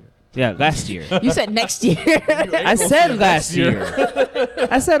Last last year. You said next year. I said last year.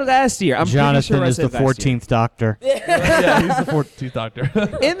 I said last year. I'm Jonathan pretty sure is I the said last year. 14th Doctor. Yeah, he's the 14th Doctor.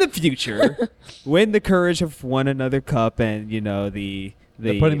 In the future, when the Courage have won another cup, and the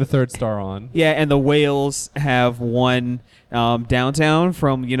They're putting the third star on. yeah, and the Whales have won downtown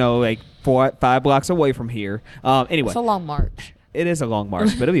from 5 blocks away from here. Anyway, It's a long march. it is a long march,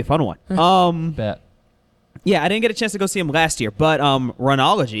 but it'll be a fun one. Bet. Yeah, I didn't get a chance to go see him last year, but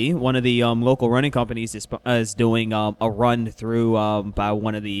Runology, one of the local running companies, is doing a run through by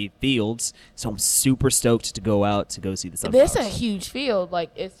one of the fields. So I'm super stoked to go out to go see the sunflowers. There's a huge field. Like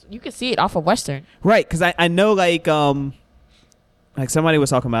you can see it off of Western. Right, because I know like somebody was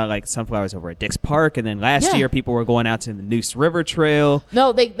talking about like sunflowers over at Dix Park, and then last Yeah. year people were going out to the Noose River Trail.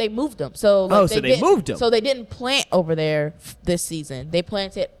 No, they moved them. So like, So they didn't- moved 'em. So they didn't plant over there this season. They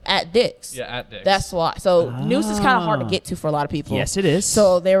planted at Dix. Yeah, at Dix. That's why. So Noose is kind of hard to Ah. get to for a lot of people. Yes, it is.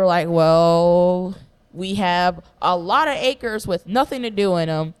 So they were like, well, we have a lot of acres with nothing to do in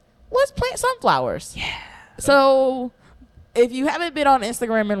them. Let's plant sunflowers. Yeah. So if you haven't been on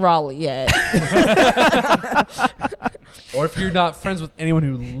Instagram in Raleigh yet, Or if you're not friends with anyone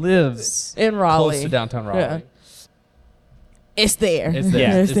who lives in Raleigh, close to downtown Raleigh, Yeah. It's there. it's there.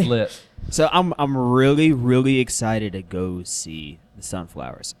 Yeah. It's lit. So I'm really really excited to go see the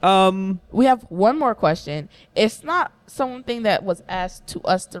sunflowers. We have one more question. It's not something that was asked to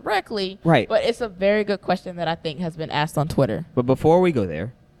us directly, Right. But it's a very good question that I think has been asked on Twitter. But before we go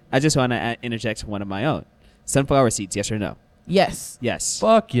there, I just want to interject one of my own. Sunflower seeds, yes or no? Yes. Yes.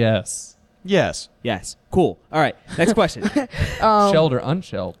 Fuck yes. Yes. Yes. Cool. All right. Next question. Shelled or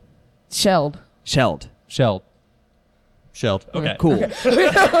unshelled? Shelled. Shelled. Shelled. Shelled. Okay. Cool.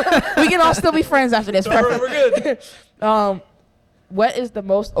 We can all still be friends after this. We're good. What is the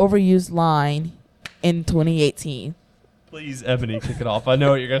most overused line in 2018? Please, Ebony, kick it off. I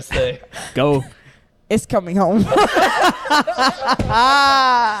know what you're gonna say. Go. It's coming home. All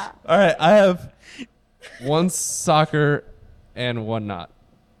right, I have one soccer and one not.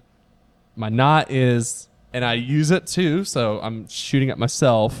 my knot is, and I use it too, so I'm shooting at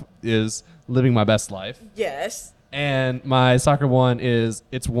myself, is living my best life. Yes. And my soccer one is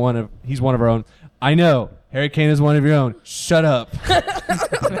he's one of our own. I know Harry Kane is one of your own. Shut up.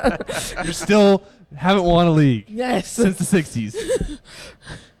 You still haven't won a league Yes. since the 60s.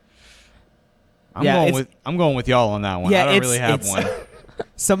 I'm going with y'all on that one. I don't really have one.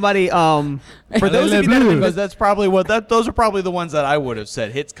 Somebody, for those of you that Because that's probably those are probably the ones that I would have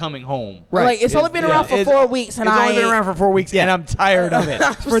said. Hits coming home. Right. Like it's only been around for 4 weeks, and It's only been around for 4 weeks, and I'm tired of it.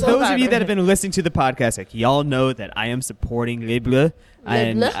 for those of you that have been listening to the podcast, like y'all know that I am supporting Les Bleus,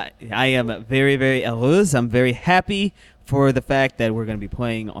 and Bleus? I am very, very heureuse. I'm very happy for the fact that we're going to be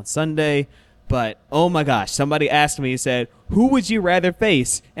playing on Sunday. But oh my gosh, somebody asked me, said, "Who would you rather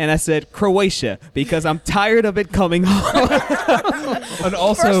face?" And I said Croatia because I'm tired of it coming home. And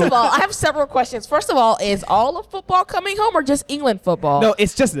also, First of all, I have several questions. First of all, is all of football coming home or just England football? No,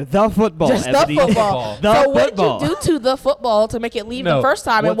 it's just the football. just the Anthony. football. The So what football. did you do to the football to make it leave No, the first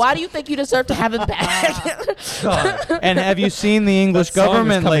time, and what's- why do you think you deserve to have it back? God, And have you seen the English That song is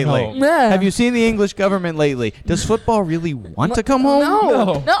government coming lately? home. Yeah. Have you seen the English government lately? Does football really want to come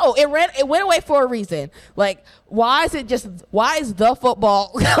home? No. It went away for a reason. Like, why is the football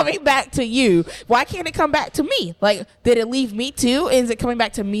coming back to you? Why can't it come back to me? Like, did it leave me too? Is it coming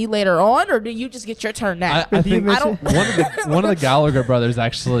back to me later on, or do you just get your turn now? I think I don't. one of the Gallagher brothers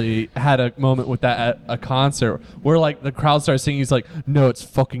actually had a moment with that at a concert where like the crowd started singing. He's like, "No, it's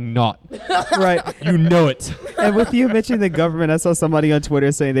fucking not. Right. You know it." And with you mentioning the government, I saw somebody on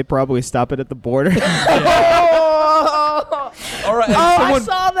Twitter saying they probably stop it at the border. All right. and I someone-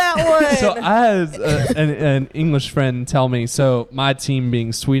 saw that one. So I had an English friend tell me, so my team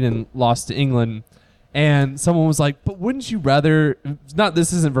being Sweden lost to England, and someone was like, but wouldn't you rather,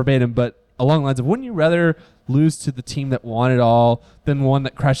 this isn't verbatim, but along the lines of, wouldn't you rather lose to the team that won it all than one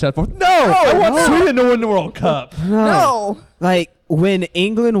that crashed out? No, I want Sweden to win the World Cup. no. Like when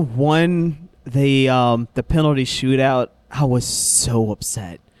England won the penalty shootout, I was so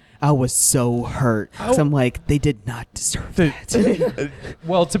upset. I was so hurt. 'Cause I'm like, they did not deserve that.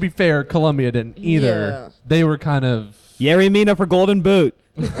 Well, to be fair, Colombia didn't either. Yeah. They were kind of, Yerry Mina for Golden Boot.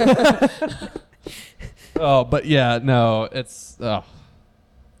 but yeah, no, it's,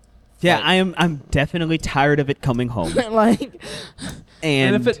 Yeah, I'm definitely tired of it coming home. Like,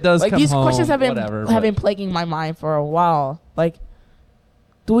 and if it does like come these home, questions have been whatever, been plaguing my mind for a while. Like,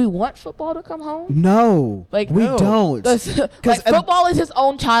 do we want football to come home? No, Like we don't. Like football is his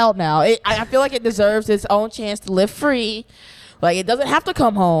own child now. I feel like it deserves its own chance to live free. Like it doesn't have to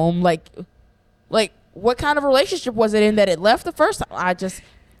come home. Like what kind of relationship was it in that it left the first time?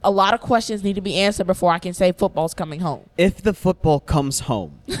 A lot of questions need to be answered before I can say football's coming home. If the football comes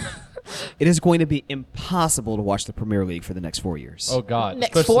home, it is going to be impossible to watch the Premier League for the next 4 years. oh God.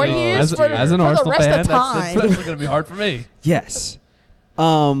 Next Especially 4 years as an for the Arsenal rest of fan, time. that's especially going to be hard for me. Yes.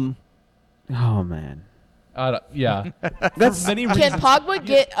 Oh man. Yeah. That's many Can reasons. Pogba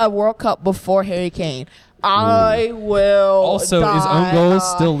get a World Cup before Harry Kane? I will. Also, is die own goals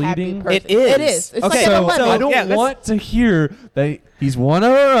a still happy leading? person. It is. It is. It's Okay, like so- an So I don't yeah, let's- want to hear that he's one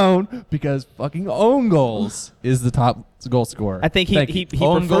of our own because fucking own goals is the top goal scorer. I think Thank he you.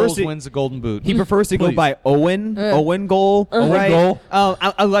 Own prefers goals to, wins the Golden Boot. he prefers to go Please. by Owen goal. Owen right? goal.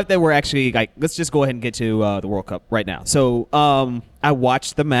 I love that we're actually like. Let's just go ahead and get to the World Cup right now. So I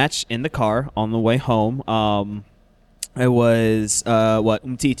watched the match in the car on the way home. It was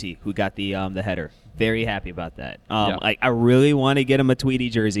Umtiti who got the header. Very happy about that. Yeah. Like I really want to get him a Tweety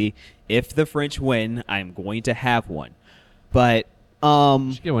jersey. If the French win, I'm going to have one. But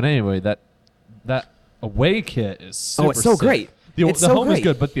You should get one anyway. That away kit is super it's so sick. great. The It's so home is great.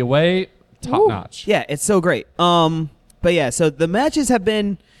 good, but the away top notch. yeah, it's so great. But yeah, so the matches have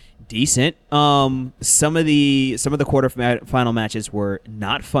been decent. Some of the quarterfinal matches were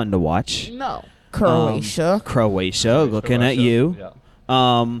not fun to watch. No. Croatia. Croatia, looking at you. Yeah.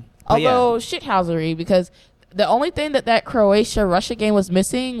 But yeah. Although shithousery, because the only thing that Croatia Russia game was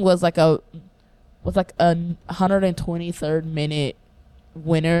missing was like a 123rd minute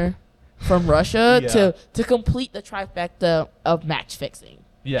winner from Russia Yeah. to complete the trifecta of match fixing.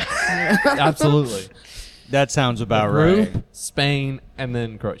 Yes. Absolutely. That sounds about Group, right. Spain, and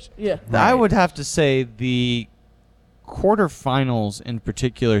then Croatia. Yeah. I would have to say the quarterfinals in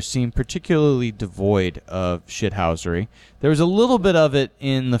particular seem particularly devoid of shithousery. There was a little bit of it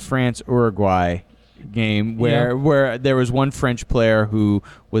in the France-Uruguay game where there was one French player who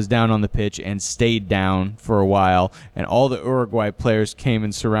was down on the pitch and stayed down for a while, and all the Uruguay players came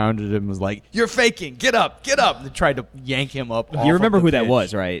and surrounded him and was like, "You're faking! Get up! Get up!" And they tried to yank him up. off You of remember the who that pitch.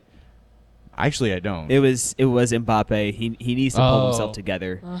 was, right? Actually, I don't. It was Mbappe. He needs to pull Oh. himself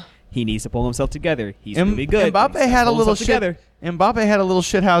together. He needs to pull himself together. He's really good. Mbappe He needs to had a pull little himself together. Mbappe had a little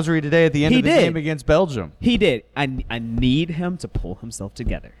shithousery today at the end He of the did. game against Belgium. He did. I need him to pull himself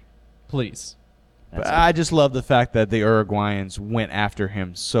together. Please. But That's it. I just love the fact that the Uruguayans went after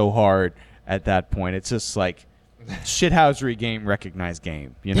him so hard at that point. It's just like shithousery game, recognized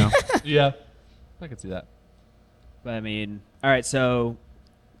game, you know? Yeah. I can see that. But I mean, all right. So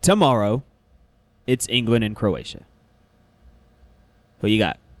tomorrow, it's England and Croatia. Who you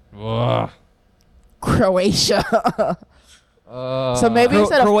got? Ugh. Croatia. So maybe Cro-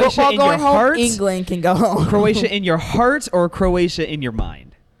 instead of Croatia football in going your home, heart? England can go home. Croatia in your heart or Croatia in your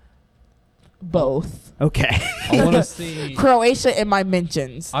mind? Both. Okay. I want to see. Croatia in my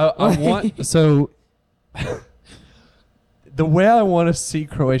mentions. I want so. The way I want to see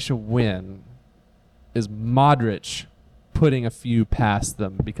Croatia win is Modric putting a few past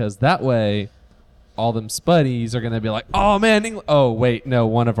them, because that way, all them spuddies are gonna be like, "Oh man, England." Oh wait, no,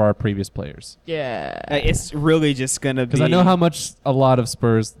 one of our previous players. Yeah. It's really just gonna be. Because I know how much a lot of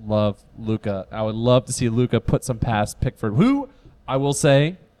Spurs love Luka. I would love to see Luka put some past Pickford, who I will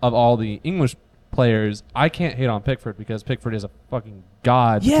say, of all the English players, I can't hate on Pickford because Pickford is a fucking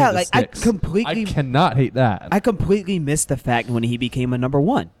god. Yeah, to the like, I sticks. completely- I cannot hate that. I completely missed the fact when he became a number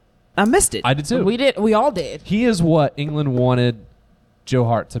one. I missed it. I did too. We did. We all did. He is what England wanted Joe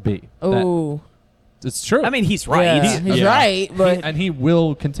Hart to be. Oh. It's true. I mean, he's right. Yeah, he's Yeah. right. But And he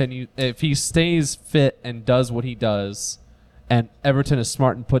will continue if he stays fit and does what he does, and Everton is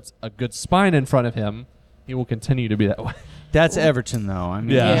smart and puts a good spine in front of him. He will continue to be that way. That's Everton, though. I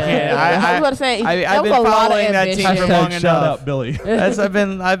mean, Yeah. you can't- I was about to say, I've that been was a lot of following that team ambition. for long Shout enough. out Billy.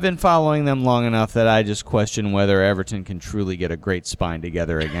 I've been following them long enough that I just question whether Everton can truly get a great spine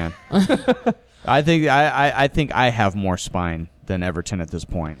together again. I think I have more spine than Everton at this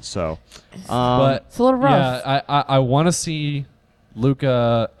point. So, But It's a little rough. yeah, I want to see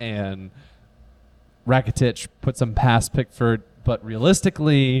Luka and Rakitic put some past Pickford, but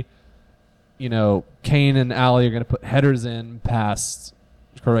realistically, you know, Kane and Ali are going to put headers in past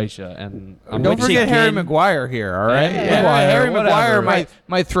Croatia, and I'm don't Which forget Harry again- Maguire here. All right, Yeah, yeah, Maguire, Harry Maguire whatever.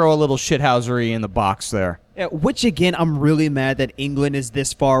 might throw a little shithousery in the box there. Yeah, which again, I'm really mad that England is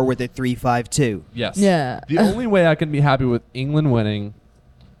this far with a 3-5-2. Yes. Yeah. The only way I can be happy with England winning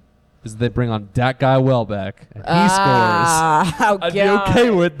is they bring on that guy Welbeck and he scores. Oh, I'd be God. okay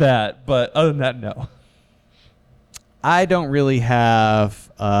with that, but other than that, no. I don't really have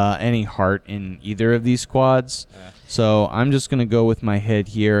any heart in either of these squads, so I'm just going to go with my head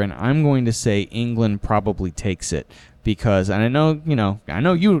here, and I'm going to say England probably takes it because, and I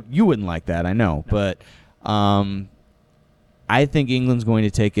know you wouldn't like that, I know, but I think England's going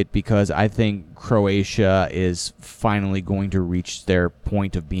to take it because I think Croatia is finally going to reach their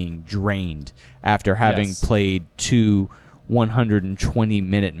point of being drained after having Yes. played two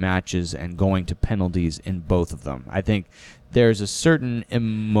 120-minute matches and going to penalties in both of them. I think there's a certain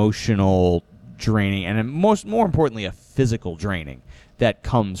emotional draining and more importantly a physical draining that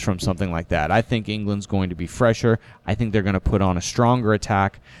comes from something like that. I think England's going to be fresher. I think they're going to put on a stronger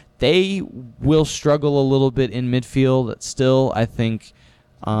attack. They will struggle a little bit in midfield. Still, I think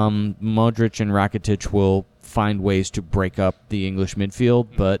Modric and Rakitic will find ways to break up the English midfield.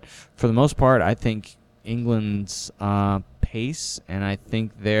 But for the most part, I think England's pace and I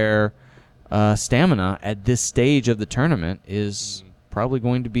think their stamina at this stage of the tournament is probably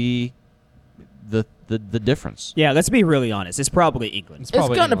going to be the difference. Yeah, let's be really honest. It's probably England. It's going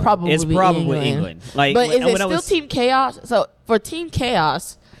to England. probably It's be probably England. Like, but is when it I still was- Team Chaos? So for Team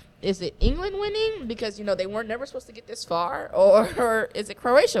Chaos, is it England winning because they weren't never supposed to get this far, or is it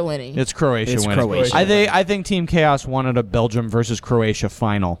Croatia winning? It's Croatia It's winning. Croatia I think Team Chaos wanted a Belgium versus Croatia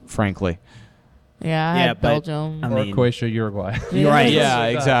final, frankly. yeah, I Yeah, had but, Belgium. I Or mean- Croatia, Uruguay. You're right. Yeah,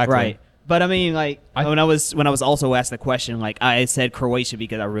 exactly. Right. But I mean, like I- when I was also asked the question, like I said Croatia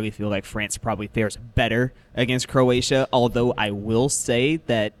because I really feel like France probably fares better against Croatia. Although I will say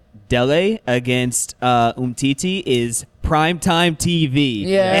that Dele against Umtiti is primetime TV.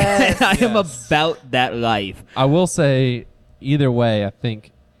 Yes. And I am Yes. about that life. I will say, either way, I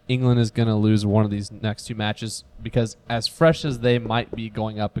think England is going to lose one of these next two matches because as fresh as they might be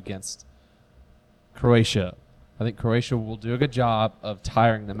going up against Croatia, I think Croatia will do a good job of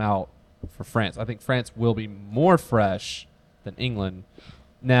tiring them out for France. I think France will be more fresh than England.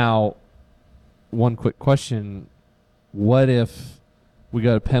 Now, one quick question. What if we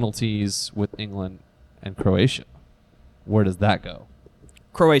go to penalties with England and Croatia? Where does that go?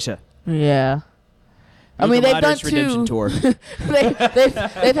 Croatia. yeah. I mean, Luka they've done Modric's redemption two. tour.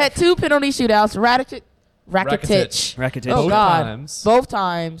 they've had two penalty shootouts. Rakitic. Rakitic. Oh Both God! times. Both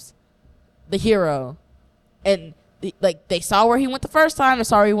times, the hero, and like they saw where he went the first time, they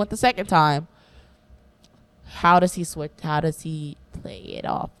saw where he went the second time. How does he switch? How does he play it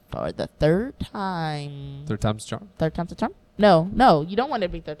off for the third time? Third time's a charm. Third time's a charm? No, you don't want it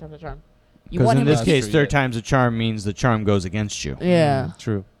to be third time's a charm. You Because want in him this to case, True, third yeah. time's a charm means the charm goes against you. Yeah.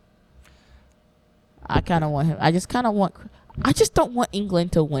 True. I kind of want him. I just don't want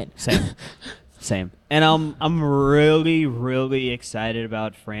England to win. Same. And I'm really, really excited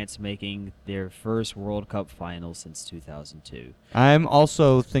about France making their first World Cup final since 2002. I'm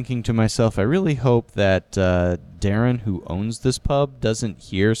also thinking to myself, I really hope that Darren, who owns this pub, doesn't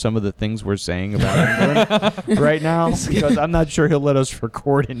hear some of the things we're saying about England right now, because I'm not sure he'll let us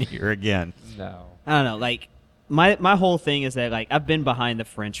record in here again. No. I don't know, like my whole thing is that like I've been behind the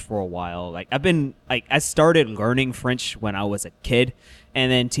French for a while. Like I started learning French when I was a kid,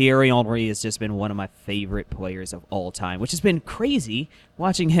 and then Thierry Henry has just been one of my favorite players of all time, which has been crazy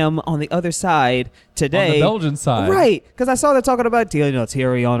watching him on the other side today. On the Belgian side. Right, because I saw they're talking about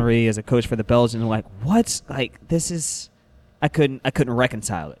Thierry Henry as a coach for the Belgians. I'm like, what? Like this is, I couldn't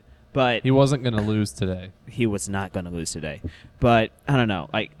reconcile it. But He wasn't going to lose today. he was not going to lose today. But I don't know.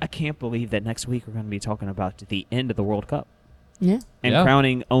 I can't believe that next week we're going to be talking about the end of the World Cup Yeah. and Yeah.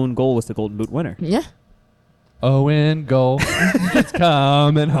 crowning Owen Goal as the Golden Boot winner. Yeah. Owen goal. It's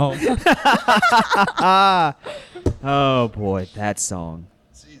coming home. Oh boy, that song.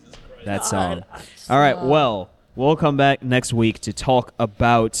 That song. All right, well, we'll come back next week to talk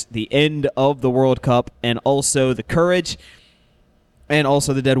about the end of the World Cup and also the Courage and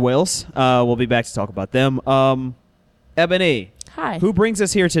also the Dead Whales. We'll be back to talk about them. Ebony, Hi. who brings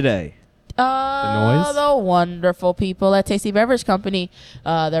us here today? noise? The wonderful people at Tasty Beverage Company.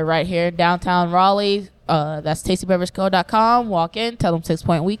 They're right here in downtown Raleigh. That's TastyBeverageCo.com. Walk in, tell them 6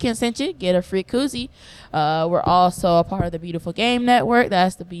 Point Weekend sent you, get a free koozie. We're also a part of the Beautiful Game Network.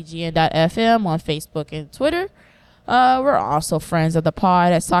 That's the BGN.FM on Facebook and Twitter. We're also friends of the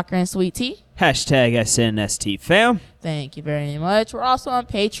pod at Soccer and Sweet Tea. Hashtag SNST fam. Thank you very much. We're also on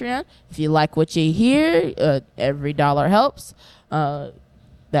Patreon. If you like what you hear, every dollar helps.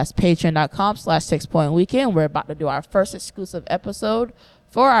 That's patreon.com/6 Point Weekend. We're about to do our first exclusive episode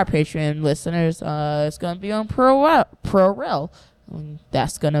for our Patreon listeners. It's going to be on ProRel.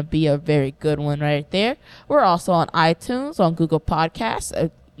 That's going to be a very good one right there. We're also on iTunes, on Google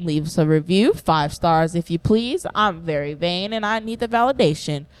Podcasts. Leave us a review, 5 stars if you please. I'm very vain and I need the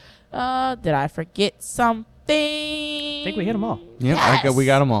validation. Did I forget something? I think we hit them all. Yep, Yes. we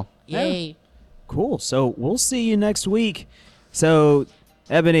got them all. Yay. Cool. So we'll see you next week. So,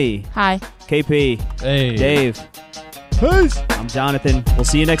 Ebony, Hi. KP, Hey. Dave, I'm Jonathan. We'll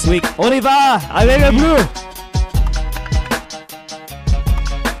see you next week. On y va avec le bleu.